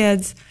love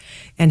kids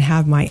and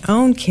have my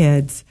own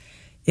kids,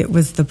 it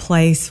was the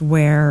place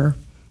where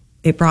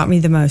it brought me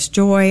the most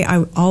joy.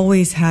 I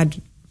always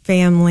had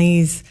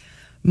families,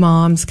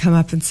 moms come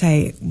up and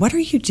say, "What are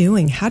you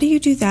doing? How do you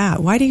do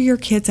that? Why do your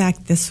kids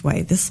act this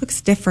way? This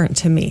looks different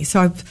to me." So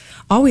I'm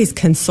always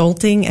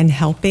consulting and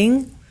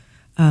helping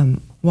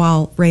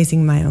while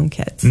raising my own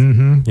kids.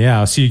 Mm-hmm.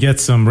 Yeah, so you get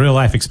some real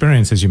life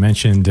experience, as you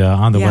mentioned,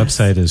 on the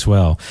website as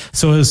well.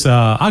 So is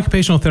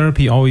occupational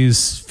therapy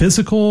always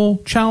physical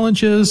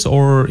challenges,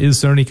 or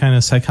is there any kind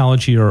of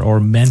psychology or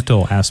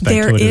mental aspect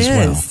to it as well?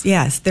 There is,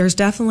 yes. There's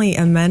definitely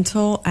a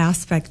mental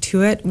aspect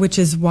to it, which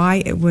is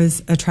why it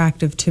was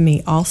attractive to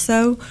me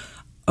also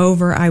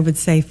over, I would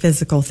say,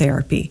 physical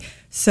therapy.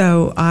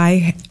 So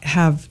I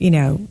have,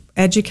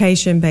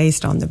 education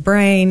based on the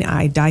brain.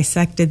 I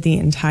dissected the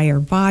entire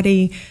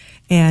body,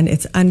 and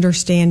it's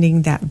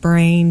understanding that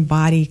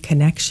brain-body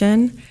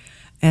connection.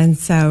 And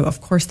so,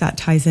 of course, that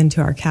ties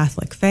into our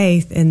Catholic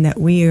faith in that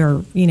we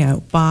are,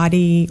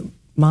 body,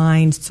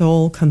 mind,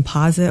 soul,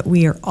 composite.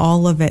 We are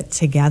all of it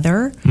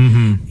together.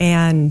 Mm-hmm.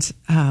 And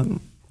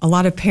a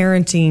lot of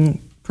parenting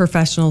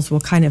professionals will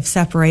kind of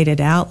separate it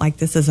out, like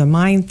this is a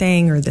mind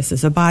thing or this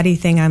is a body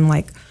thing. I'm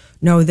like,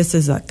 no, this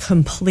is a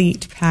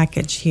complete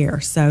package here.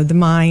 So the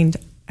mind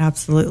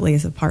absolutely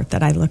is a part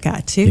that I look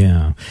at too.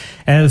 Yeah.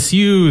 This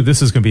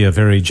is going to be a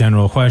very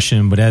general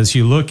question, but as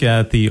you look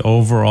at the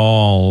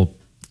overall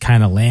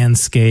kind of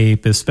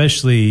landscape,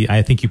 especially,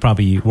 I think you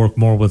probably work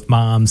more with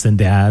moms than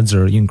dads,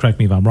 or you can correct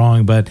me if I'm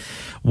wrong, but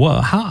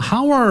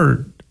how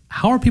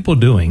are people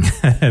doing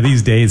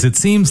these days? It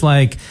seems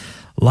like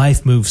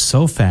life moves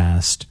so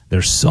fast.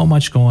 There's so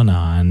much going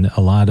on.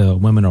 A lot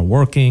of women are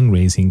working,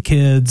 raising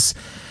kids.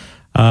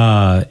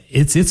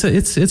 It's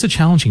a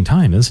challenging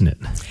time, isn't it?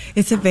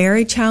 It's a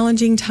very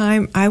challenging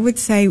time. I would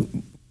say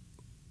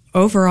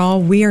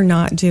overall we are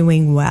not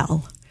doing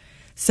well.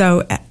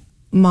 So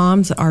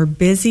moms are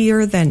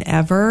busier than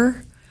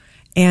ever,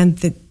 and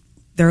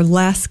they're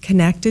less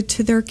connected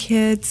to their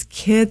kids.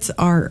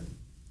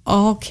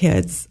 All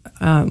kids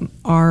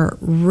are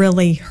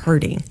really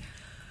hurting.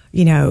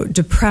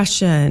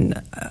 Depression,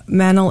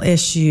 mental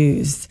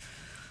issues.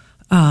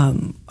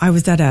 I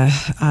was at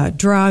a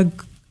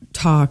drug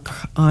talk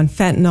on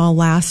fentanyl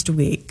last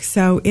week.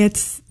 So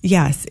it's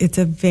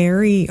a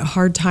very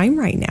hard time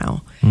right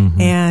now.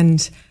 Mm-hmm.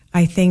 And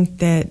I think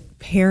that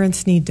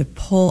parents need to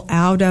pull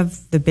out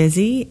of the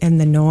busy and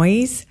the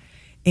noise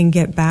and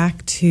get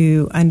back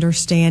to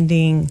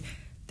understanding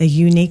the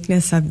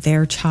uniqueness of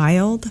their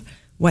child,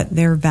 what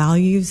their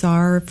values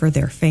are for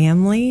their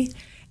family,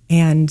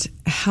 and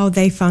how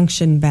they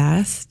function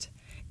best,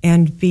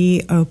 and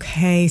be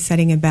okay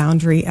setting a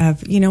boundary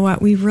of,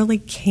 we really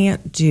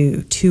can't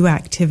do 2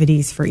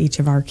 activities for each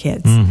of our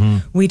kids. Mm-hmm.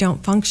 We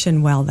don't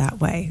function well that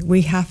way.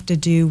 We have to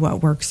do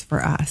what works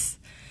for us.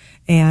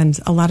 And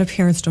a lot of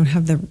parents don't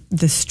have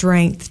the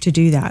strength to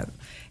do that.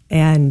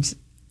 And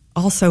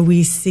also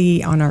we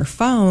see on our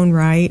phone,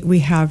 right, we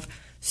have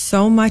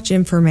so much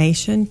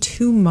information,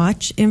 too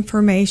much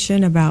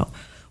information about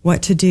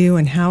what to do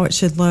and how it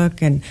should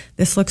look. And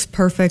this looks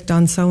perfect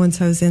on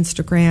so-and-so's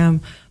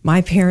Instagram.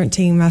 My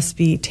parenting must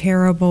be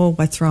terrible.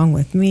 What's wrong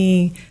with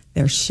me?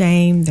 There's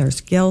shame.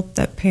 There's guilt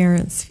that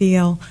parents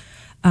feel.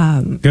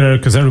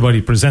 Because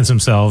everybody presents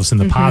themselves in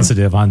the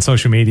positive on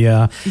social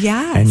media.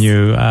 Yes. And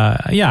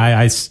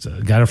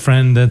I got a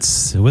friend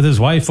that's with his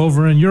wife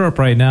over in Europe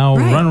right now,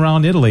 run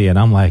around Italy. And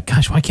I'm like,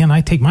 gosh, why can't I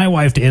take my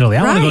wife to Italy?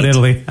 I want to go to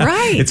Italy.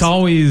 Right. It's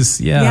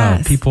always,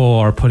 people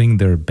are putting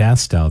their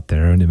best out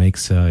there, and it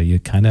makes you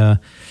kind of,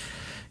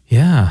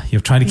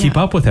 you're trying to keep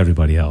up with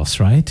everybody else,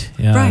 right?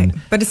 Right.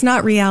 But it's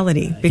not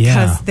reality,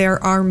 because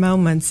there are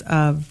moments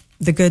of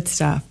the good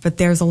stuff, but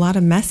there's a lot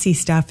of messy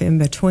stuff in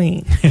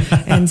between.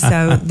 And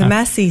so the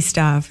messy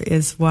stuff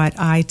is what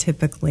I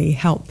typically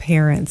help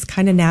parents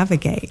kind of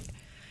navigate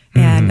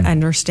and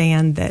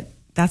understand that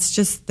that's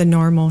just the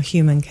normal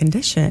human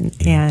condition.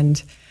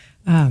 And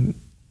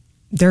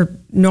they're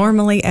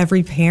normally,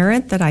 every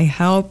parent that I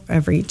help,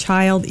 every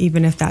child,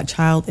 even if that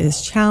child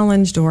is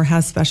challenged or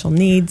has special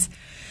needs,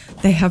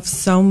 they have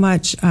so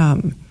much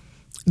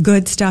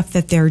good stuff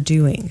that they're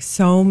doing,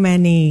 so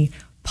many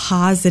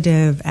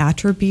positive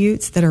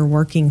attributes that are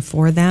working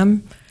for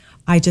them.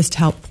 I just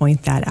help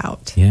point that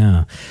out.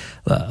 Yeah.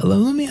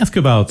 Let me ask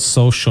about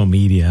social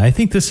media. I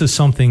think this is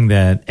something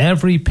that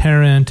every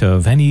parent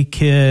of any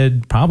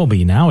kid,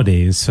 probably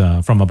nowadays,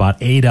 from about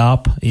 8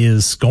 up,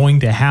 is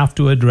going to have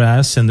to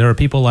address. And there are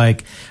people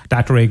like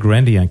Dr. Ray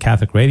Guarendi on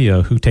Catholic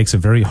Radio who takes a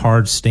very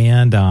hard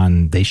stand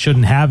on they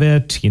shouldn't have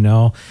it,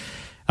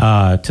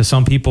 to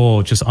some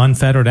people, just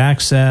unfettered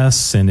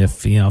access. And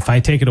if I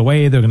take it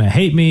away, they're going to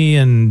hate me,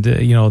 and,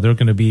 they're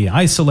going to be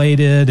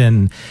isolated.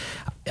 And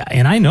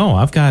I know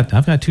I've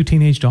got 2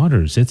 teenage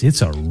daughters.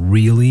 It's a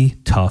really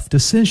tough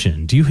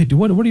decision.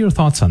 What are your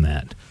thoughts on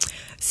that?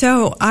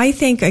 So I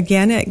think,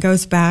 again, it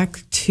goes back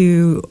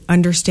to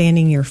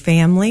understanding your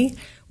family,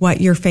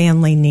 what your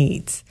family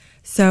needs.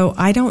 So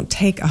I don't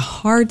take a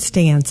hard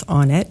stance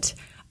on it.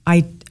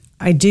 I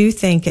do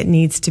think it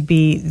needs to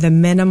be the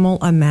minimal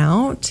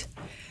amount.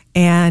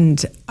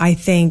 And I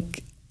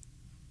think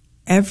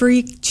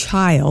every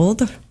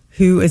child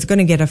who is going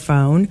to get a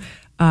phone,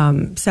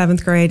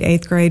 7th grade,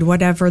 8th grade,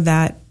 whatever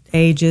that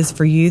age is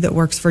for you that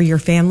works for your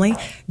family,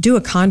 do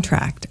a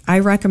contract. I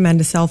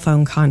recommend a cell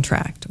phone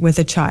contract with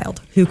a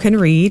child who can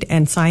read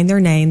and sign their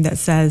name that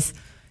says,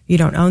 you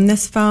don't own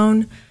this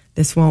phone,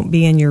 this won't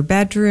be in your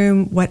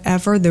bedroom,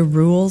 whatever the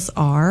rules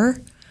are.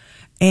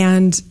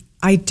 And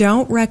I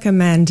don't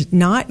recommend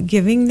not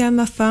giving them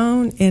a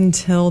phone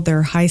until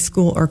they're high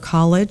school or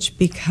college,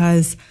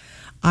 because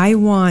I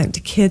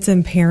want kids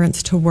and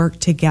parents to work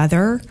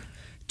together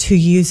to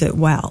use it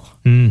well.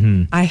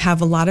 Mm-hmm. I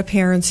have a lot of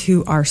parents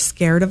who are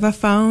scared of a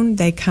phone.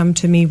 They come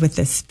to me with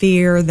this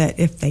fear that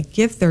if they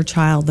give their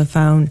child the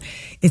phone,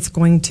 it's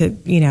going to,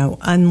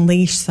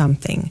 unleash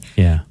something.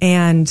 Yeah.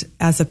 And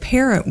as a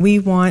parent, we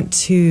want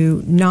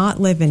to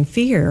not live in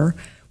fear.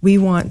 We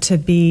want to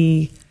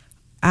be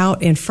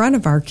out in front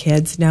of our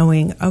kids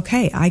knowing,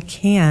 okay, I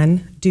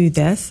can do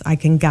this. I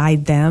can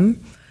guide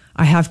them.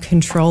 I have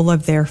control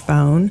of their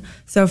phone.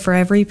 So for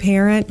every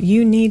parent,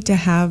 you need to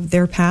have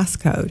their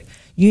passcode.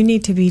 you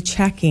need to be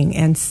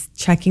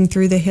checking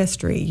through the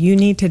history. You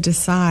need to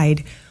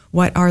decide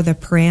what are the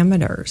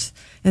parameters.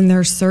 And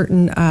there's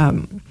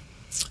certain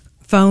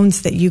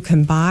phones that you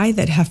can buy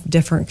that have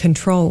different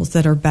controls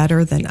that are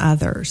better than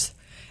others.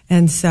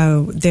 And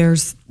so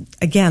there's,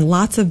 again,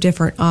 lots of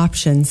different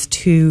options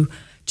to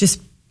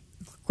just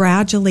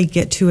gradually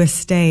get to a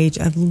stage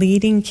of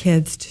leading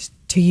kids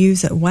to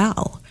use it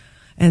well.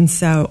 And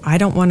so I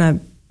don't want to,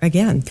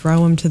 again,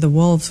 throw them to the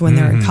wolves when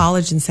they're in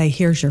college and say,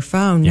 here's your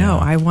phone. No,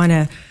 I want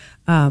to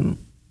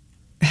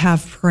have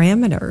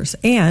parameters.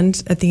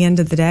 And at the end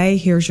of the day,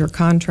 here's your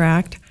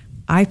contract.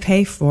 I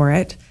pay for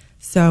it.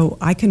 So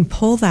I can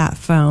pull that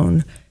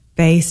phone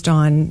based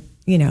on,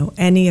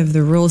 any of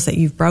the rules that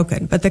you've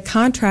broken. But the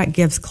contract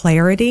gives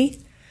clarity.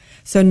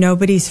 So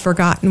nobody's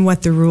forgotten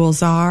what the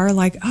rules are.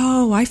 Like,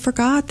 oh, I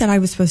forgot that I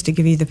was supposed to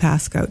give you the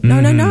passcode.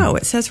 No.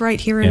 It says right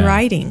here in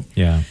writing.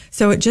 Yeah.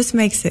 So it just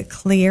makes it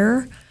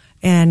clear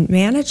and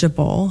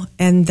manageable.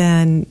 And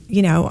then,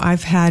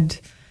 I've had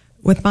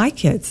with my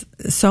kids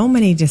so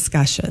many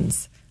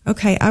discussions.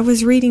 Okay, I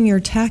was reading your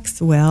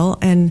text, Will,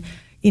 and,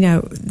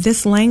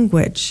 this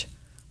language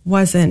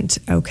wasn't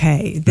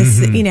okay.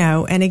 This,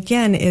 and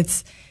again,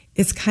 it's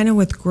kind of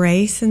with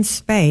grace and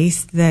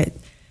space that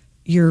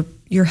you're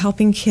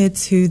helping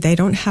kids who they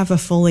don't have a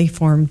fully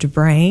formed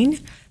brain.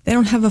 They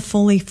don't have a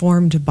fully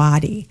formed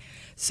body.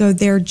 So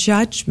their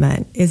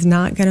judgment is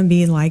not going to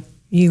be like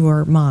you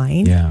or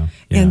mine. Yeah.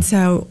 And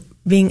so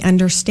being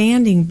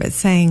understanding, but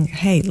saying,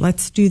 hey,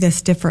 let's do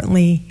this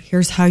differently.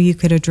 Here's how you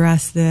could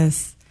address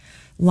this.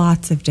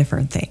 Lots of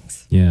different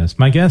things. Yes.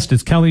 My guest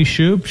is Kelly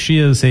Shoup. She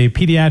is a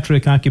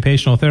pediatric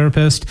occupational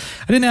therapist.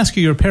 I didn't ask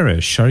you your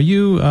parish. Are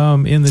you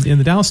in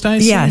the Dallas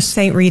Diocese? Yes,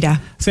 St. Rita.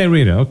 St.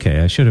 Rita.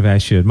 Okay. I should have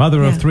asked you.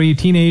 Mother of 3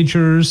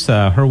 teenagers.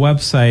 Her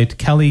website,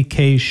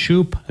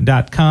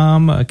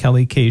 kellykshoup.com,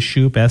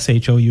 kellykshoup,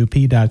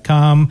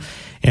 SHOUP.com.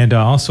 And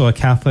also a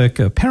Catholic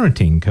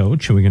parenting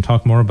coach, and we can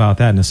talk more about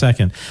that in a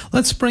second.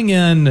 Let's bring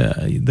in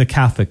the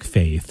Catholic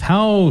faith.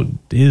 How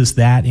is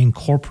that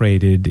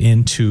incorporated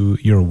into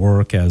your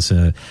work as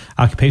an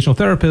occupational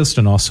therapist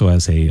and also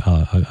as a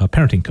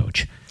parenting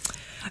coach?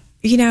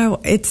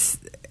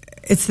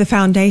 It's the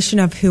foundation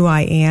of who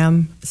I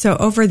am. So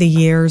over the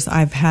years,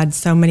 I've had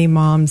so many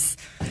moms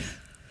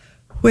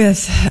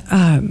with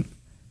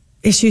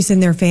issues in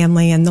their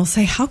family, and they'll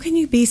say, how can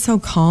you be so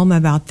calm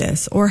about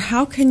this? Or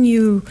how can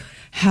you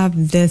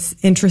have this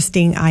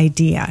interesting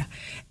idea?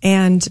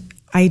 And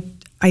I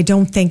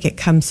don't think it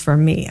comes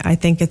from me. I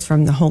think it's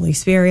from the Holy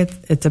Spirit.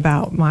 It's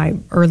about my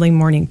early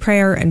morning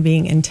prayer and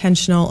being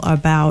intentional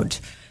about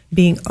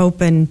being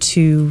open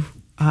to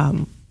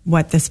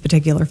what this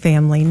particular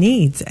family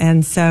needs.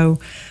 And so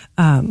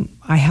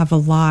I have a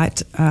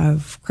lot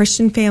of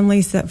Christian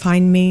families that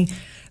find me,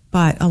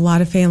 but a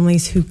lot of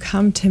families who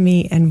come to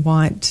me and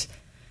want,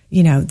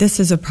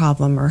 this is a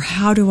problem, or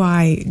how do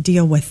I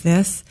deal with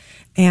this?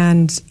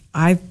 And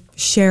I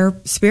share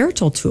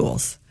spiritual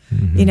tools,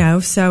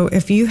 so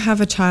if you have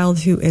a child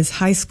who is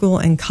high school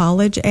and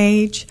college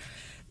age,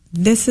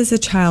 this is a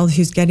child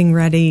who's getting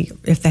ready,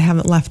 if they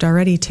haven't left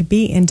already, to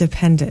be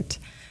independent.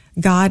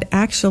 God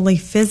actually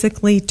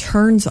physically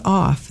turns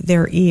off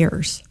their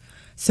ears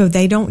so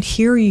they don't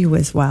hear you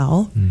as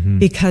well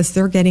because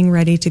they're getting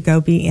ready to go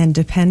be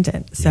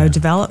independent. So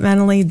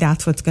developmentally,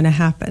 that's what's going to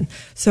happen.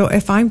 So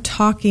if I'm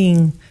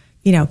talking,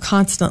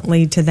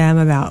 constantly to them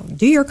about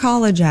do your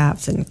college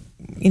apps and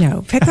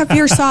pick up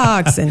your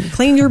socks and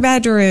clean your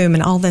bedroom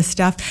and all this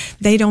stuff,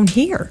 they don't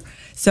hear.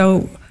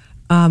 So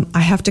I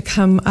have to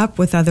come up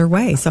with other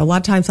ways. So a lot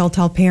of times I'll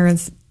tell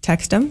parents,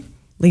 text them,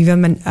 leave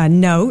them a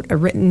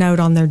written note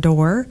on their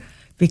door,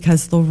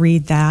 because they'll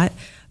read that.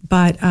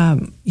 But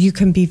you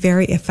can be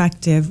very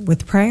effective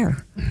with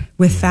prayer,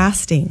 with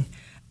fasting,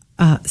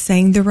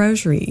 saying the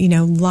rosary,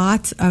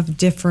 lots of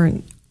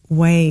different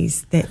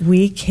ways that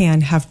we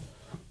can have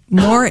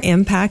more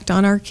impact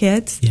on our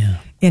kids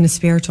in a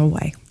spiritual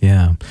way.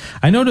 Yeah.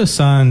 I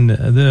noticed on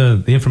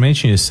the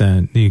information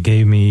you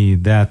gave me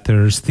that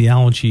there's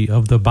theology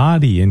of the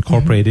body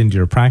incorporated into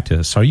your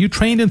practice. Are you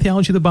trained in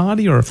theology of the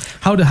body, or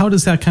how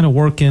does that kind of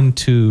work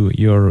into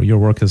your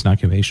work as an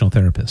occupational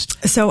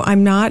therapist? So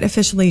I'm not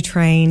officially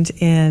trained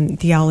in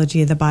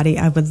theology of the body.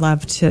 I would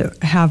love to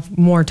have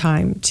more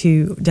time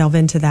to delve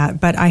into that,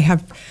 but I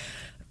have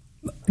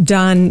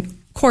done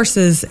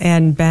courses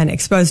and been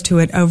exposed to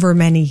it over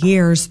many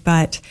years.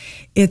 But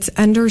it's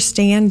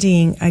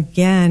understanding,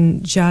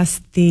 again,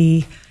 just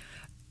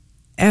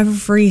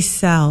every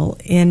cell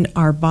in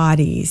our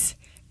bodies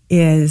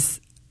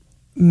is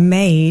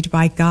made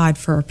by God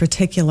for a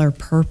particular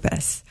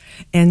purpose.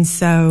 And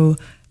so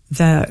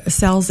the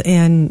cells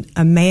in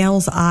a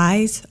male's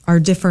eyes are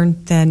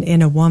different than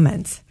in a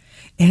woman's.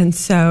 And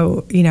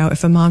so,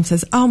 if a mom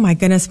says, oh my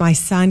goodness, my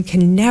son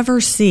can never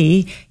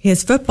see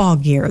his football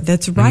gear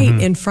that's right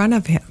in front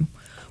of him.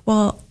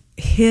 Well,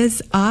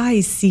 his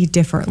eyes see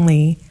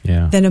differently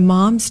than a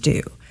mom's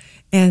do.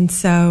 And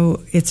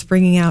so it's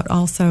bringing out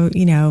also,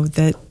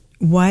 that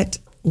what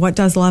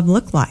does love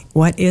look like?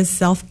 What is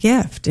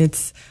self-gift?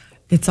 It's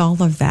It's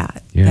all of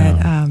that Yeah.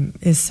 that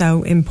is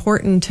so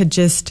important to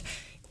just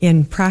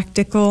in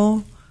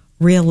practical,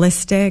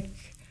 realistic,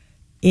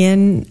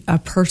 in a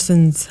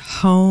person's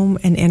home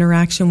and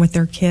interaction with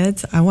their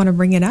kids. I want to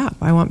bring it up.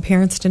 I want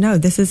parents to know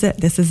this is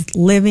it. This is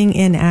living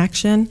in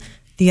action,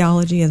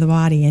 theology of the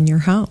body in your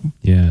home.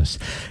 Yes.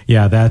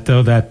 Yeah,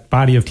 that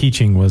body of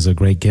teaching was a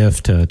great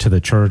gift to the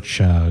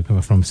church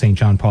from St.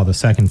 John Paul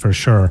II for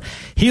sure.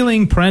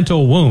 Healing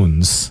parental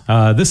wounds.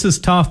 This is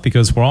tough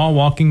because we're all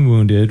walking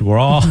wounded. We're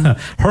all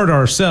hurt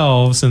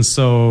ourselves. And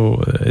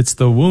so it's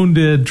the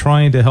wounded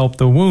trying to help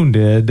the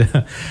wounded.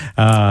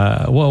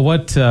 Well,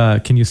 what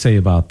can you say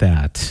about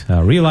that?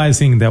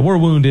 Realizing that we're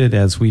wounded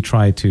as we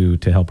try to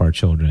help our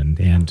children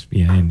and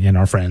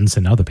our friends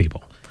and other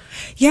people.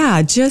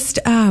 Yeah, just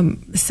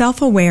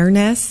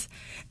self-awareness.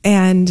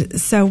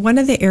 And so one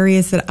of the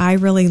areas that I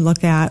really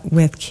look at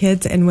with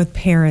kids and with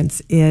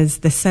parents is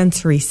the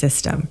sensory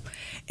system.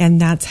 And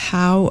that's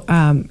how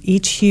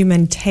each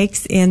human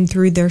takes in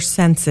through their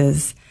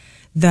senses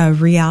the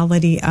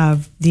reality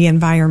of the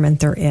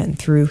environment they're in,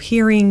 through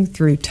hearing,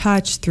 through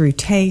touch, through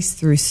taste,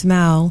 through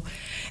smell.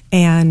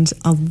 And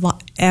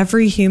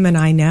every human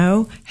I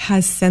know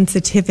has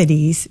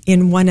sensitivities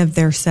in one of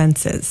their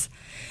senses.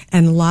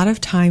 And a lot of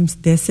times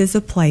this is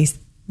a place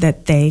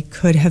that they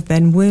could have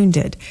been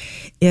wounded.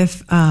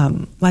 If,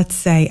 let's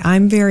say,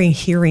 I'm very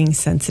hearing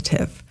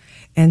sensitive.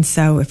 And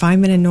so if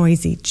I'm in a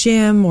noisy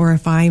gym or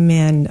if I'm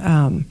in,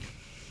 a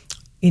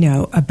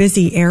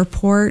busy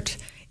airport,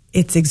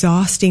 it's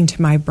exhausting to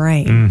my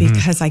brain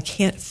because I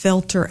can't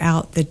filter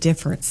out the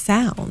different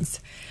sounds.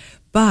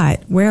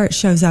 But where it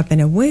shows up in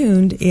a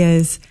wound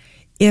is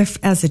if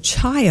as a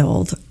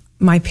child,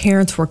 my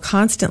parents were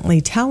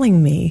constantly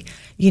telling me,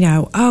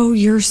 oh,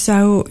 you're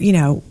so,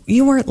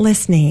 you weren't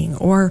listening,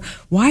 or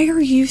why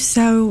are you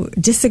so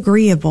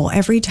disagreeable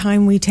every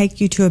time we take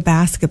you to a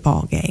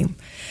basketball game?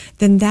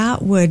 Then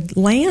that would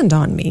land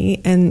on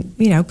me and,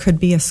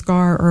 could be a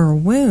scar or a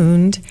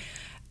wound.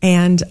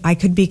 And I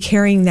could be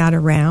carrying that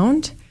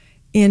around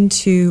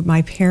into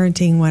my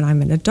parenting when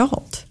I'm an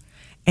adult.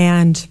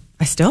 And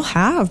I still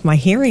have my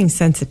hearing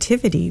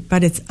sensitivity,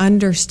 but it's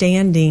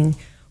understanding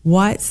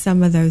what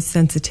some of those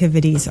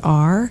sensitivities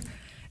are,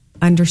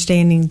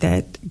 understanding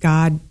that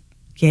God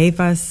gave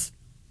us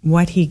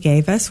what he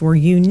gave us. We're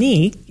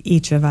unique,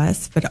 each of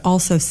us, but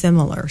also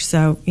similar.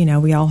 So,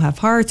 we all have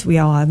hearts, we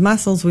all have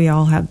muscles, we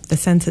all have the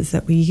senses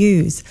that we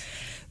use.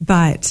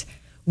 But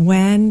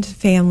when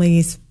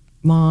families,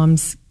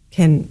 moms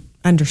can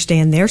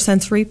understand their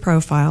sensory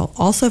profile,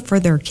 also for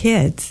their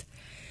kids,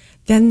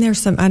 then there's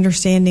some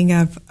understanding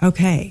of,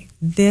 okay,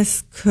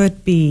 this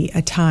could be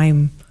a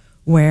time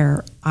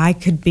where I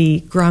could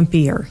be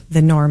grumpier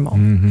than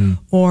normal.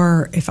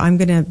 Or if I'm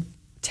going to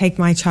take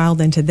my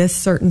child into this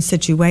certain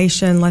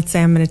situation, let's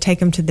say I'm going to take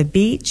them to the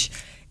beach,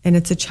 and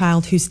it's a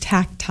child who's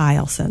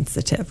tactile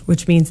sensitive,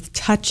 which means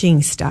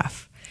touching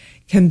stuff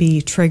can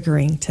be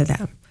triggering to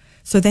them.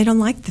 So they don't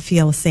like the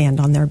feel of sand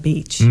on their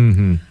beach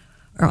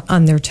or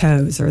on their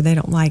toes, or they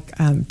don't like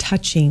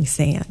touching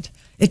sand.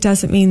 It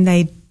doesn't mean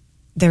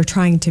they're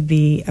trying to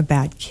be a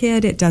bad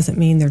kid. It doesn't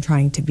mean they're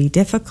trying to be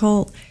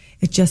difficult.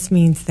 It just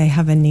means they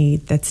have a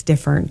need that's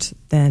different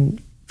than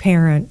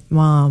parent,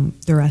 mom,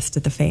 the rest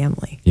of the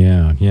family.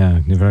 Yeah,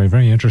 very,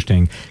 very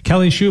interesting.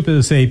 Kelly Shoup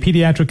is a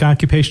pediatric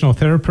occupational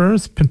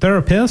therapist.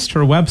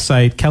 Her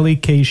website,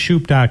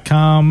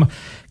 kellykshoop.com,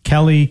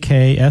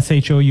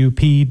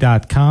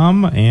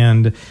 kellykshoup.com.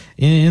 And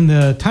in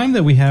the time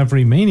that we have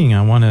remaining,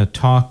 I want to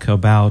talk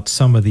about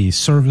some of the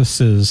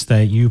services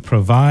that you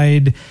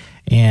provide.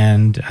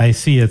 And I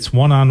see it's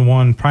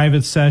one-on-one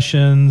private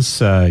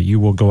sessions. You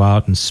will go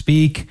out and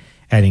speak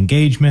at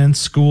engagements,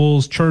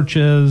 schools,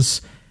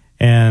 churches,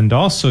 and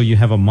also you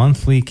have a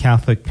monthly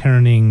Catholic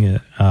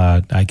parenting,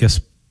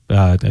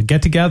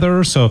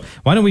 get-together. So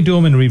why don't we do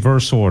them in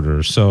reverse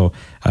order? So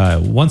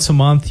once a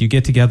month you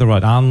get together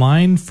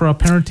online for a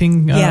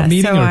parenting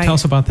meeting, tell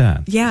us about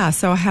that. Yeah,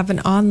 so I have an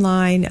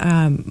online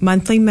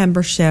monthly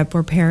membership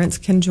where parents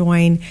can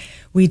join.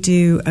 We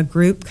do a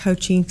group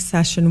coaching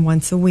session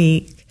once a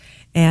week,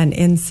 and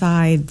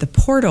inside the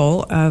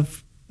portal of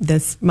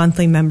this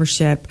monthly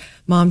membership,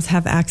 moms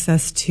have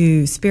access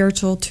to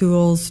spiritual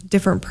tools,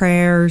 different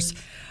prayers.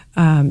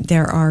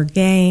 There are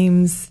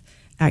games,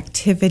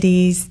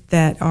 activities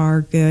that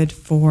are good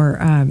for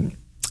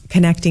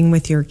connecting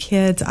with your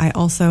kids. I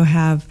also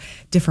have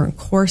different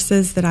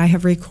courses that I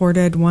have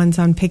recorded. One's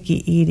on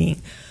picky eating.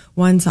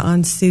 One's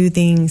on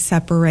soothing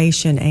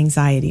separation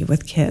anxiety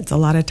with kids. A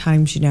lot of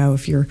times,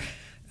 if you're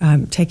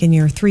taking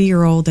your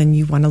 3-year-old and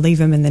you want to leave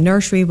him in the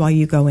nursery while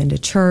you go into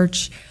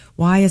church,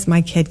 why is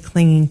my kid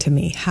clinging to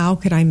me? How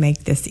could I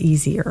make this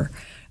easier?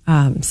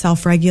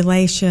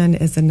 Self-regulation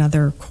is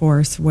another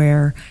course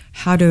where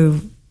how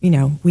do,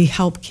 we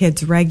help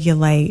kids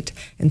regulate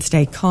and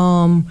stay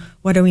calm.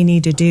 What do we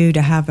need to do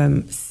to have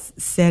them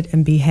sit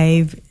and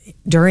behave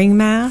during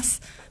Mass?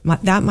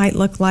 That might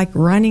look like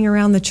running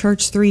around the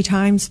church 3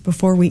 times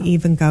before we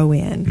even go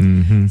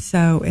in.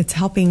 So it's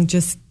helping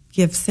just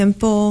give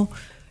simple,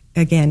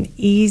 again,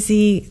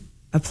 easy,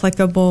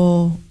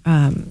 applicable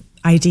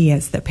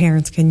ideas that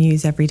parents can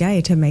use every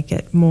day to make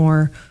it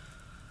more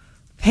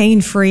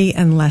pain-free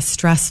and less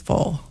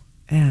stressful.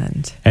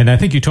 And I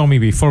think you told me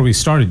before we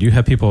started, you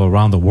have people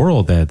around the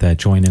world that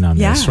join in on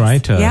this,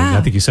 right? Yeah.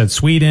 I think you said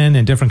Sweden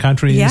and different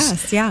countries.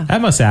 Yes, yeah.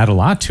 That must add a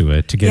lot to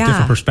it to get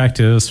different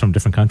perspectives from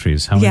different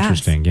countries. How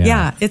interesting.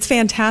 Yeah, it's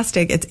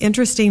fantastic. It's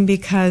interesting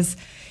because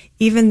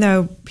even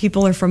though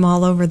people are from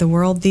all over the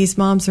world, these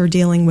moms are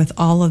dealing with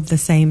all of the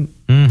same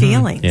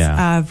feelings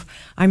of,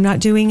 I'm not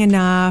doing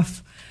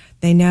enough.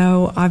 They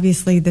know,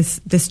 obviously,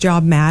 this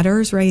job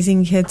matters,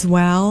 raising kids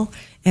well,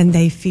 and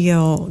they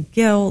feel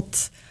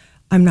guilt.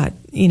 I'm not,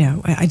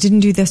 I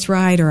didn't do this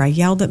right, or I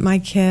yelled at my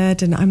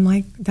kid, and I'm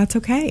like, that's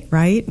okay,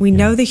 right? We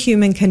know the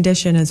human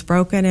condition is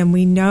broken, and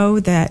we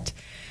know that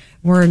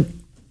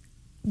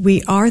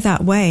we are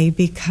that way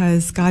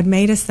because God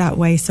made us that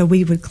way, so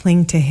we would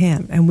cling to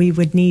Him, and we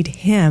would need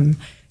Him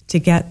to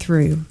get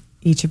through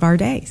each of our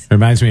days.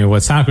 Reminds me of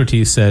what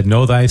Socrates said,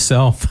 know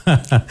thyself.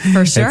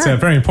 For sure. It's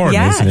very important,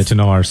 isn't it, to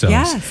know ourselves?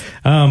 Yes.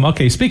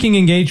 Okay, speaking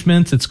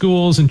engagements at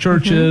schools and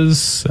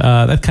churches,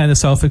 that kind of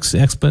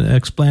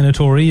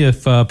self-explanatory.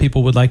 If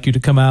people would like you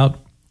to come out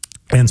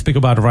and speak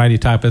about a variety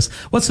of topics,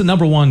 what's the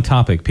number one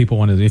topic people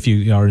want to, if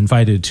you are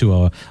invited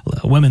to a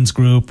women's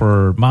group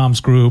or mom's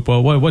group,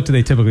 what do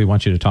they typically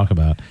want you to talk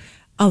about?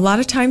 A lot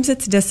of times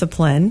it's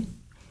discipline.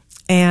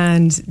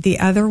 And the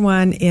other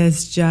one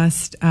is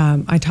just,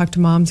 I talk to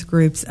moms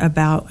groups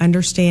about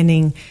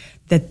understanding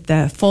that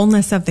the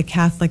fullness of the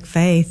Catholic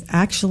faith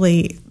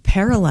actually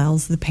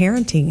parallels the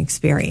parenting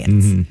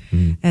experience.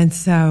 And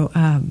so,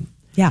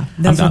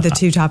 those are the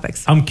two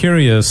topics. I'm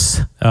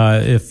curious,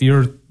 if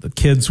your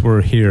kids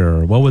were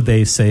here, what would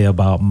they say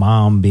about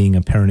mom being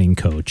a parenting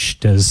coach?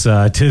 Do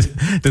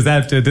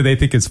they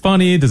think it's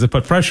funny? Does it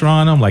put pressure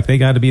on them? Like they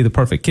got to be the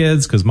perfect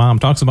kids because mom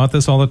talks about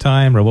this all the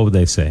time, or what would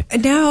they say?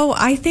 No,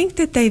 I think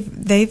that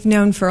they've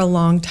known for a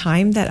long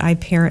time that I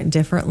parent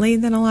differently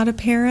than a lot of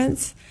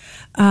parents.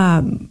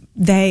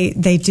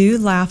 They do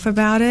laugh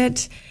about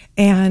it,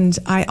 and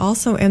I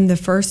also am the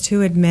first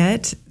to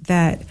admit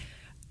that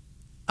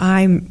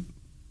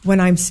when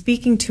I'm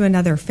speaking to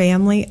another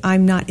family,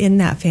 I'm not in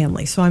that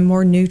family, so I'm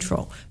more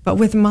neutral. But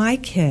with my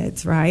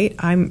kids, right,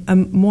 I'm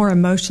more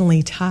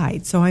emotionally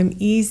tied, so I'm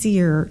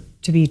easier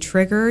to be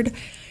triggered.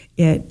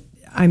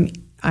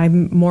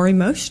 I'm more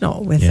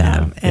emotional with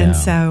them, and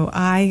so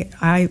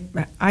I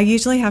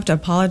usually have to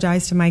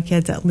apologize to my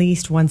kids at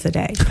least once a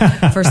day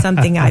for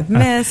something I've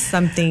missed,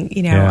 something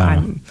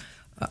I'm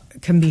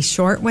can be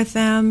short with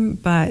them.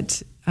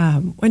 But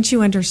once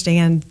you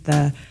understand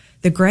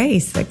the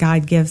grace that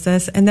God gives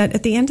us, and that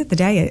at the end of the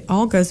day, it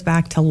all goes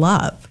back to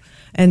love.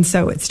 And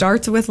so it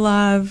starts with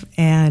love,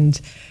 and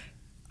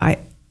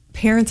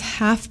parents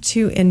have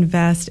to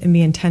invest and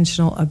be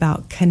intentional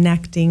about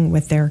connecting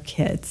with their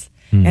kids.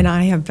 And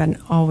I have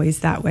been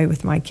always that way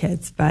with my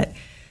kids. But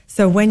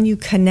so when you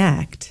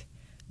connect,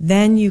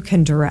 then you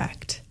can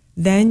direct,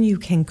 then you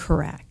can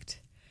correct.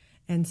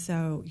 And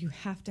so you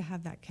have to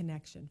have that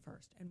connection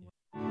first.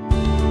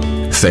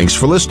 Thanks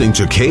for listening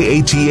to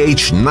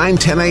KATH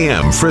 910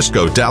 AM,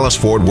 Frisco, Dallas,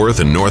 Fort Worth,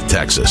 and North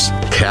Texas.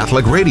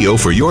 Catholic radio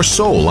for your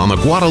soul on the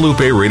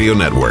Guadalupe Radio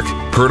Network.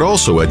 Heard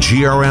also at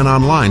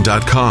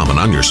grnonline.com and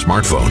on your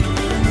smartphone.